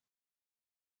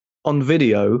on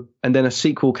video and then a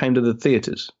sequel came to the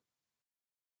theaters?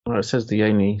 Well, it says the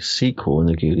only sequel in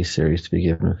the Ghoulie series to be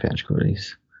given a theatrical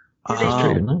release. Do they That's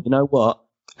true, isn't it? You know what?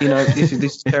 This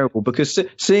is terrible because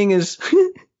seeing as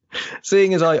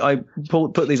I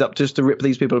put these up just to rip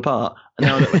these people apart, and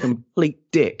now I look like a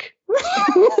complete dick.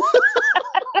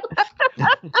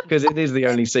 Because it is the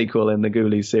only sequel in the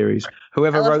Ghoulie series.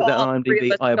 Whoever I love wrote that all on three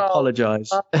IMDb, of us I go. apologize.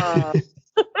 Oh,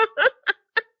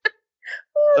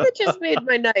 that just made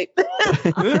my night.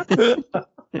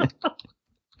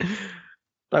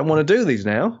 Don't want to do these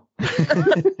now.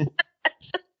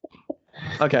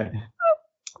 Okay.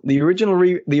 The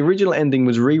original ending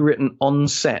was rewritten on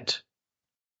set.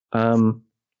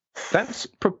 That's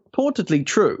purportedly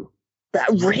true.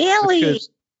 Really? Because,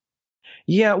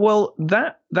 yeah, well,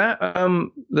 the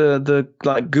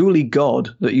like Ghoulie god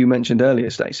that you mentioned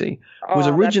earlier, Stacey, was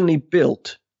Oh, originally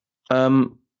built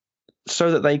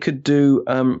so that they could do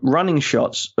running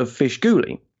shots of Fish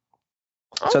Ghoulie.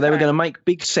 So they were going to make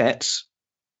big sets,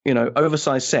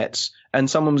 oversized sets, and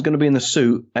someone was going to be in the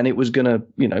suit, and it was going to,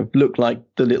 look like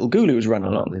the little Ghoulie was running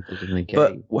along.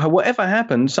 But whatever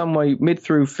happened, some way mid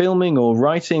through filming or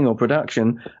writing or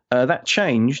production, that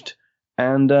changed,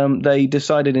 and they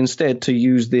decided instead to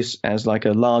use this as like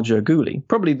a larger Ghoulie.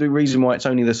 Probably the reason why it's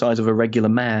only the size of a regular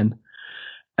man.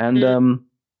 And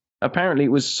apparently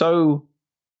it was so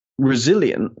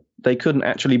resilient they couldn't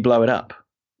actually blow it up.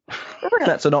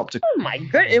 That's an optical. Oh my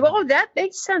goodness! Well, that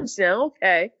makes sense now.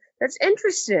 Okay, that's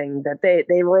interesting that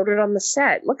they wrote it on the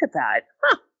set. Look at that.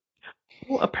 Huh.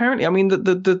 Well, apparently, I mean,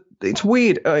 the it's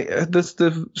weird.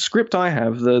 The script I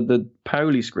have, the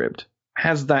Paoli script,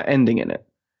 has that ending in it.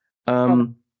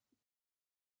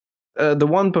 The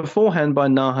one beforehand by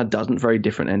Naha doesn't. Very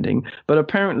different ending. But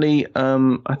apparently,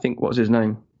 I think, what's his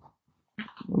name?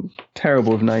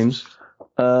 Terrible of names.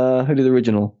 Who did the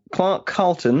original? Clark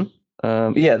Carlton.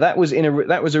 Yeah, that was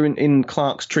in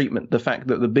Clark's treatment. The fact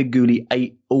that the big Ghoulie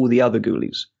ate all the other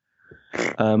Ghoulies.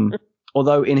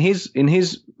 Although in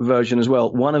his version as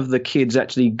well, one of the kids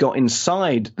actually got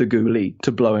inside the Ghoulie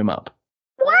to blow him up.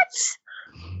 What?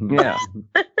 Yeah.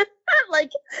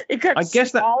 Like it got I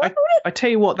guess swallowed? I tell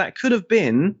you what, that could have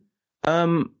been,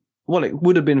 well, it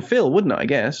would have been Phil, wouldn't it? I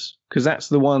guess, because that's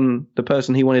the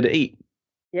person he wanted to eat.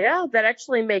 Yeah, that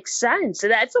actually makes sense.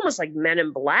 That's almost like Men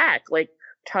in Black, like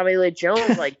Tommy Lee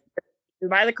Jones, like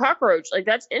by the cockroach. Like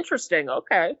that's interesting.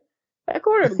 Okay, that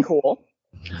could have been cool.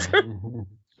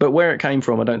 But where it came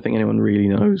from, I don't think anyone really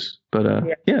knows. But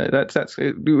yeah, that's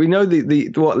we know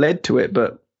the what led to it,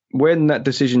 but when that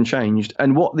decision changed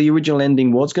and what the original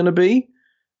ending was going to be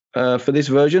for this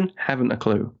version, haven't a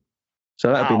clue.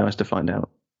 So that'd be nice to find out.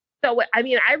 So I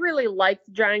mean, I really like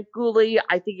the giant Ghoulie.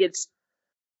 I think it's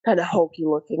kind of hokey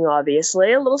looking,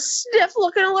 obviously, a little stiff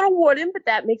looking, a little wooden, but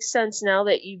that makes sense now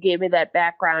that you gave me that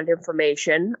background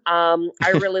information. I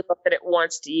really love that it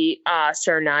wants to eat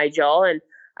Sir Nigel, and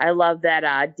I love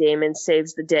that Damon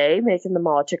saves the day making the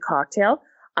Molotov cocktail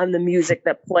on the music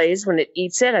that plays when it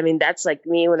eats it. I mean, that's like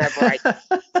me whenever I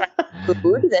eat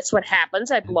food. That's what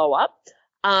happens. I blow up.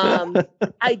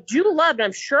 I do love, and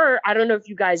I'm sure, I don't know if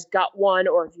you guys got one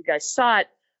or if you guys saw it,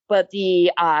 but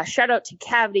the shout out to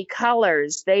Cavity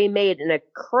Colors. They made an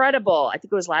incredible, I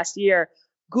think it was last year,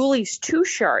 Ghoulies 2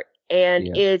 shirt.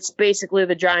 And it's basically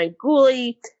the giant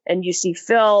Ghoulie, and you see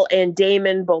Phil and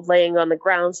Damon both laying on the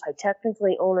ground. So I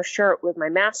technically own a shirt with my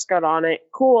mascot on it.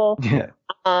 Cool. Yeah.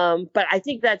 But I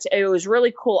think it was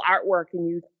really cool artwork, and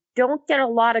you don't get a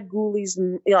lot of Ghoulies,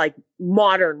 like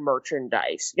modern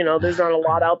merchandise. There's not a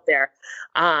lot out there.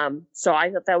 So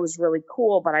I thought that was really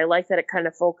cool, but I like that it kind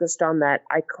of focused on that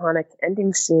iconic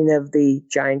ending scene of the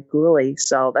giant Ghoulie.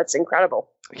 So that's incredible.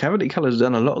 Cavity Color's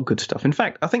done a lot of good stuff. In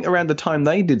fact, I think around the time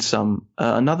they did some,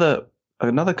 another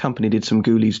company did some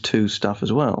Ghoulies 2 stuff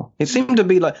as well. It seemed to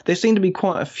be like there seemed to be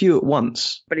quite a few at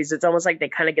once. But it's almost like they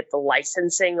kind of get the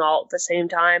licensing all at the same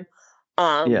time.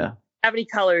 Yeah. Cavity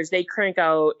Colors, they crank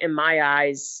out, in my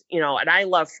eyes, and I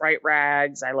love Fright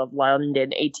Rags. I love London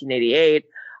 1888.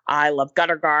 I love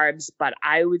Gutter Garbs, but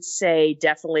I would say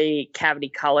definitely Cavity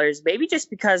Colors, maybe just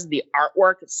because of the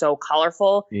artwork. It's so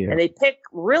colorful, and they pick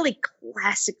really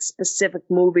classic specific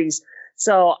movies.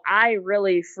 So I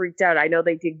really freaked out. I know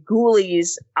they did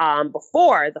Ghoulies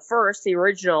before, the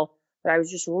original, but I was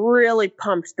just really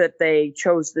pumped that they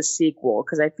chose the sequel,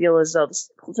 because I feel as though the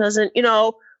sequel doesn't,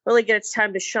 really get its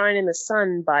time to shine in the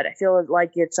sun, but I feel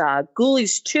like it's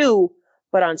Ghoulies 2,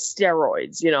 but on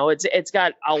steroids. It's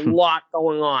got a lot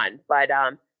going on, but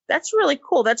that's really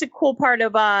cool. That's a cool part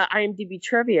of IMDb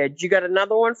trivia. You got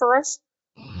another one for us?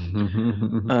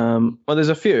 Well, there's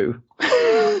a few.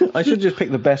 I should just pick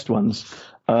the best ones.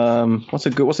 What's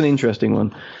an interesting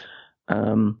one?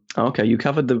 Okay, you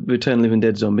covered the Return of the Living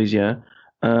Dead zombies, yeah.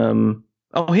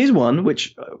 Here's one,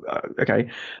 which, okay.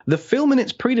 The film and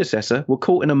its predecessor were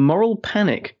caught in a moral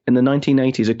panic in the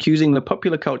 1980s, accusing the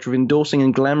popular culture of endorsing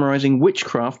and glamorizing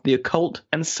witchcraft, the occult,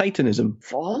 and Satanism.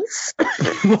 False?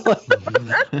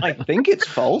 I think it's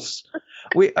false.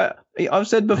 I've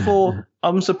said before,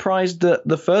 I'm surprised that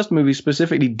the first movie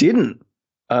specifically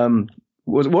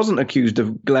wasn't accused of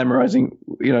glamorizing,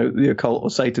 the occult or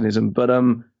Satanism. But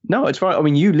no, it's right. I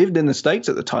mean, you lived in the States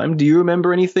at the time. Do you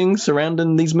remember anything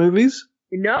surrounding these movies?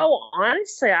 No,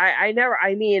 honestly, I never.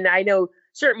 I mean, I know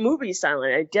certain movies,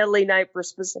 Silent Night, Deadly Night for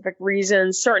specific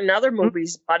reasons, certain other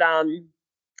movies, but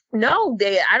no,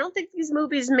 I don't think these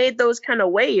movies made those kind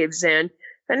of waves. And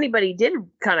if anybody did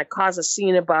kind of cause a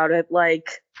scene about it,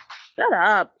 like, shut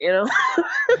up,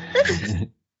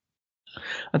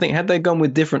 I think had they gone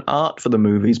with different art for the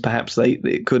movies, perhaps they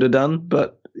could have done.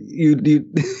 But the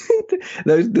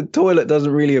toilet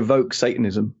doesn't really evoke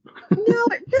Satanism. No,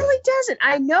 it really doesn't.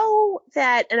 I know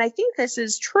that, and I think this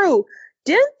is true.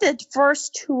 Didn't the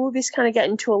first 2 movies kind of get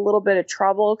into a little bit of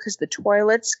trouble because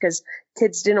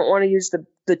kids didn't want to use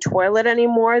the toilet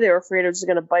anymore? They were afraid it was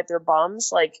going to bite their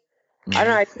bums. Like, I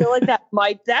don't know. I feel like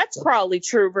that's probably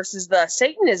true versus the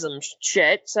Satanism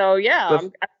shit. So yeah,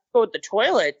 I'm go with the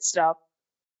toilet stuff.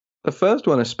 The first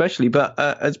one especially, but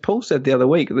as Paul said the other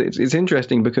week, it's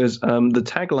interesting because the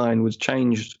tagline was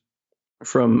changed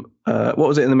from what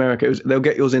was it in America? It was, they'll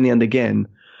get yours in the end again.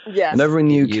 Yes. And over in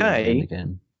the UK,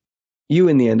 you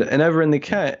in the end, and over in the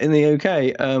UK,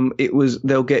 it was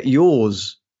they'll get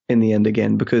yours in the end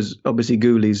again, because obviously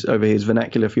Ghoulies over here is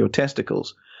vernacular for your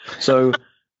testicles. So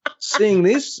seeing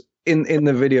this in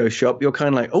the video shop, you're kind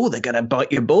of like, oh, they're gonna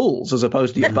bite your balls as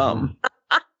opposed to your bum.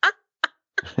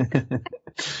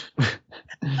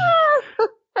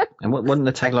 And wasn't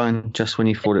the tagline just when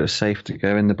you thought it was safe to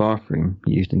go in the bathroom?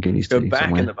 Used in Ghoulies 2 Go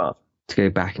back in the bath. To go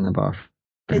back in the bathroom.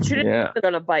 It shouldn't be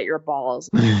going to bite your balls.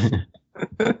 This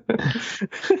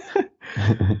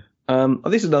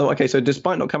is another. Okay, so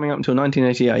despite not coming out until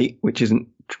 1988, which isn't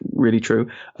really true,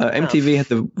 MTV had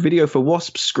the video for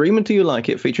Wasp Scream Until You Like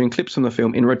It, featuring clips from the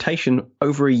film in rotation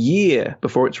over a year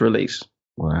before its release.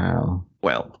 Wow.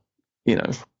 Well,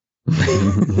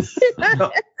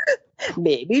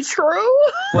 Maybe true.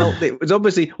 Well, it was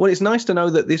obviously. Well, it's nice to know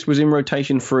that this was in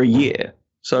rotation for a year.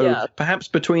 So perhaps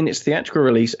between its theatrical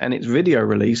release and its video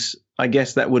release, I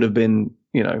guess that would have been,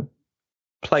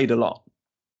 played a lot.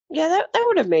 Yeah, that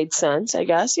would have made sense, I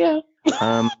guess. Yeah.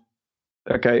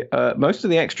 Okay. Most of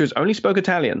the extras only spoke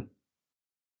Italian.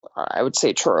 I would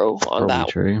say true on Probably that.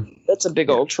 True. That's a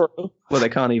big old true. Well, they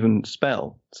can't even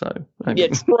spell. So. Yeah,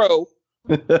 true.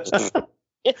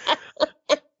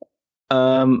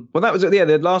 Well, that was it. Yeah,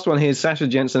 the last one here is Sasha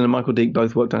Jensen and Michael Deak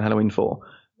both worked on Halloween 4,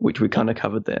 which we kind of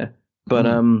covered there. But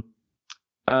you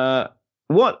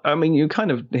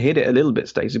kind of hit it a little bit,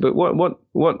 Stacey. But what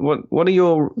are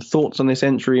your thoughts on this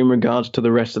entry in regards to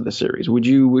the rest of the series? Would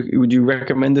you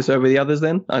recommend this over the others?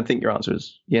 Then I think your answer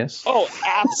is yes. Oh,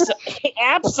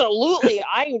 absolutely.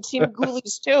 I am Team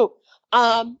Ghoulies too.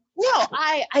 No,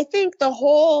 I think the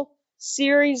whole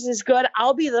series is good.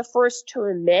 I'll be the first to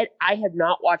admit I have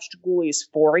not watched Ghoulies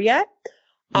 4 yet.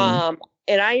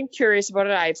 And I am curious about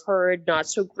it. I've heard not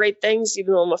so great things,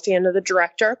 even though I'm a fan of the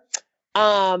director.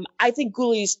 I think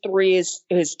Ghoulies 3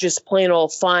 is just plain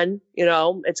old fun. You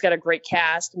know, it's got a great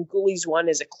cast, and Ghoulies 1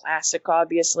 is a classic,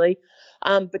 obviously.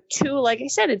 But 2, like I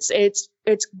said, it's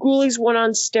Ghoulies 1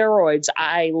 on steroids.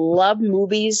 I love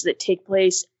movies that take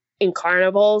place in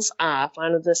carnivals.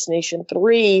 Final Destination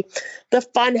 3, The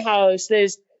Funhouse.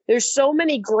 There's so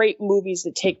many great movies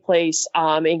that take place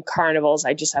in carnivals.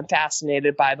 I'm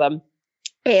fascinated by them.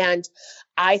 And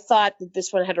I thought that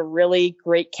this one had a really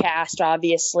great cast,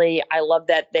 obviously. I love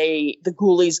that the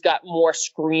Ghoulies got more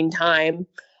screen time.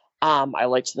 I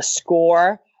liked the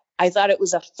score. I thought it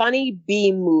was a funny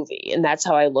B movie, and that's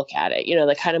how I look at it. You know,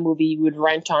 the kind of movie you would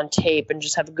rent on tape and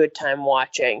just have a good time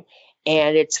watching.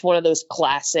 And it's one of those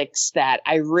classics that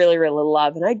I really, really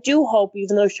love. And I do hope,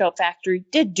 even though Shout Factory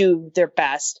did do their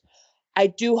best, I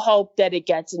do hope that it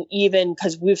gets an even,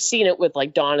 because we've seen it with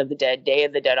like Dawn of the Dead, Day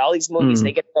of the Dead, all these movies,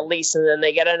 they get released and then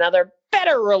they get another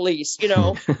better release, you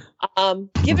know.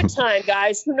 Give it time,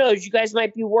 guys. Who knows? You guys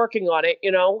might be working on it,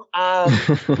 you know.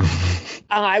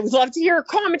 I would love to hear a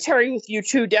commentary with you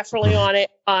two, definitely on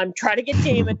it. Try to get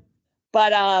Damon.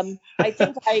 But I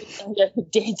think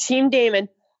Team Damon,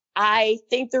 I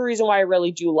think the reason why I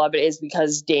really do love it is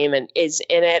because Damon is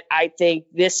in it. I think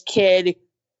this kid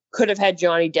could have had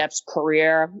Johnny Depp's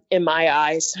career in my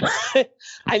eyes.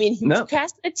 I mean, he was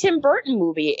cast in a Tim Burton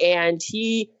movie, and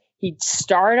he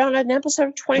starred on an episode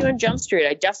of 21 Jump Street.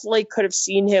 I definitely could have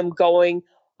seen him going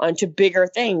on to bigger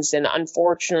things, and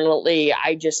unfortunately,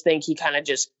 I just think he kind of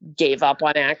just gave up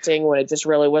on acting when it just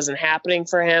really wasn't happening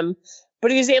for him.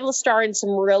 But he was able to star in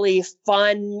some really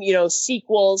fun, you know,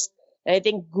 sequels. And I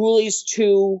think Ghoulies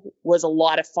 2 was a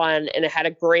lot of fun, and it had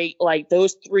a great, like,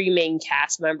 those 3 main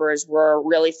cast members were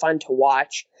really fun to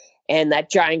watch. And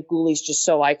that giant Ghoulies just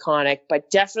so iconic.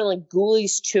 But definitely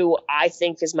Ghoulies 2, I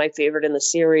think, is my favorite in the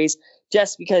series,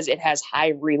 just because it has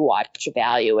high rewatch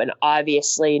value. And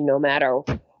obviously, no matter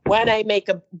when I make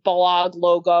a blog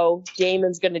logo,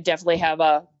 Damon's going to definitely have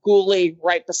a Ghoulie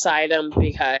right beside him,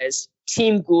 because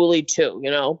Team Ghoulie 2,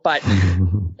 you know, but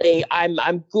I'm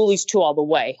Ghoulies 2 all the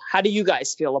way. How do you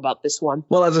guys feel about this one?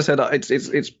 Well, as I said,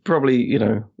 it's probably, you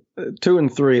know, 2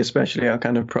 and 3 especially are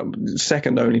kind of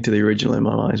second only to the original in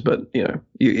my eyes. But, you know,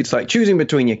 it's like choosing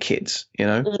between your kids, you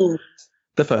know.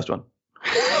 The first one.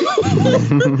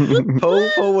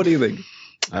 Paul, what do you think?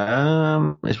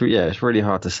 It's really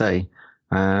hard to say.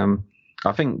 I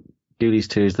think Ghoulies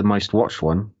 2 is the most watched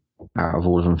one out of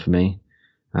all of them for me.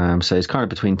 So it's kind of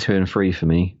between 2 and 3 for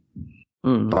me.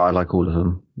 But I like all of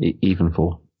them, even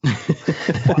 4.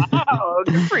 Wow,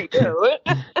 good for you.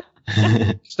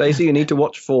 Stacey, you need to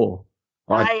watch 4.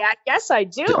 I guess I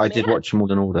do. I did watch them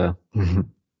all in order.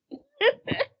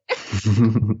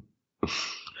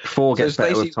 4 gets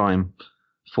better with time.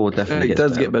 4 definitely gets better. It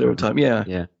does get better with time, yeah.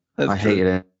 Yeah. I hated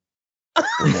it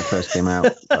when it first came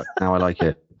out, but now I like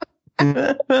it.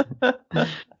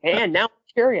 And now I'm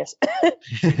curious.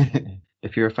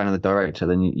 If you're a fan of the director,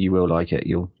 then you will like it.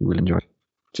 You will enjoy it.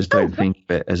 Just don't think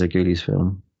of it as a Ghoulies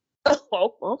film.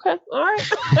 Oh, okay. All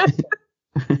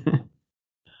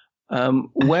right.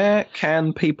 Where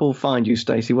can people find you,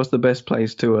 Stacey? What's the best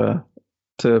place to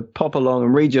pop along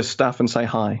and read your stuff and say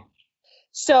hi?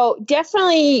 So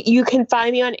definitely you can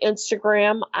find me on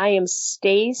Instagram. I am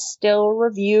Stay Still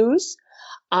Reviews.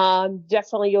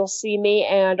 Definitely you'll see me,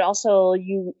 and also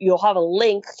you'll have a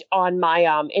link on my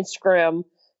Instagram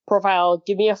profile.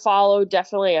 Give me a follow.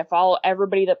 Definitely, I follow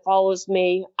everybody that follows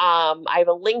me. I have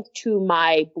a link to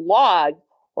my blog,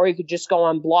 or you could just go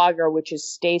on Blogger, which is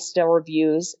Stay Still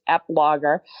Reviews at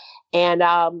Blogger. And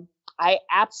I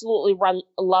absolutely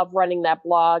love running that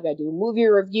blog. I do movie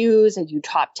reviews. I do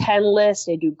top 10 lists.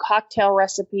 I do cocktail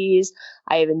recipes.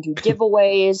 I even do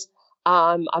giveaways.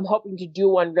 I'm hoping to do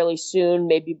one really soon,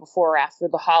 maybe before or after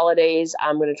the holidays.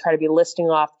 I'm going to try to be listing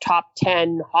off top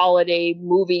 10 holiday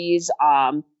movies,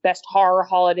 best horror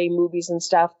holiday movies and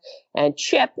stuff. And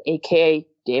Chip, aka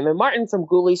Damon Martin from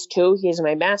Ghoulies 2, he is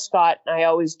my mascot. And I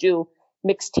always do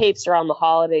mixtapes around the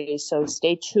holidays, so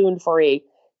stay tuned for a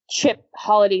Chip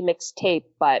holiday mixtape.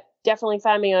 But definitely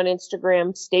find me on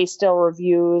Instagram, Stay Still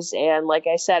Reviews. And like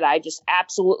I said, I just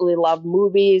absolutely love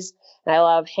movies. And I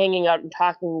love hanging out and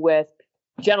talking with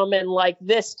gentlemen like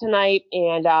this tonight.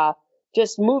 And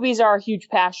just movies are a huge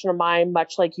passion of mine,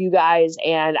 much like you guys.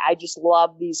 And I just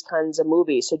love these kinds of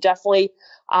movies. So definitely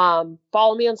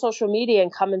follow me on social media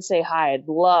and come and say hi. I'd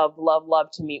love, love,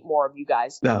 love to meet more of you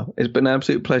guys. No, it's been an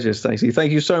absolute pleasure, Stacey.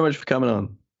 Thank you so much for coming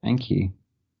on. Thank you.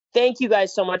 Thank you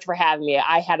guys so much for having me.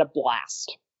 I had a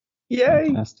blast. Yay.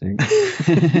 Fantastic.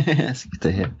 That's good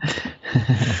to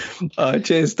hear.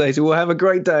 Cheers, Stacey. We'll have a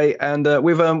great day. And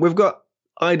we've got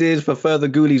ideas for further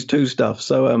Ghoulies 2 stuff.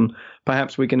 So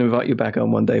perhaps we can invite you back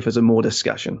on one day for some more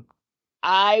discussion.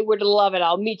 I would love it.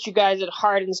 I'll meet you guys at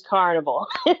Hardin's Carnival.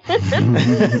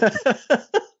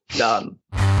 Done.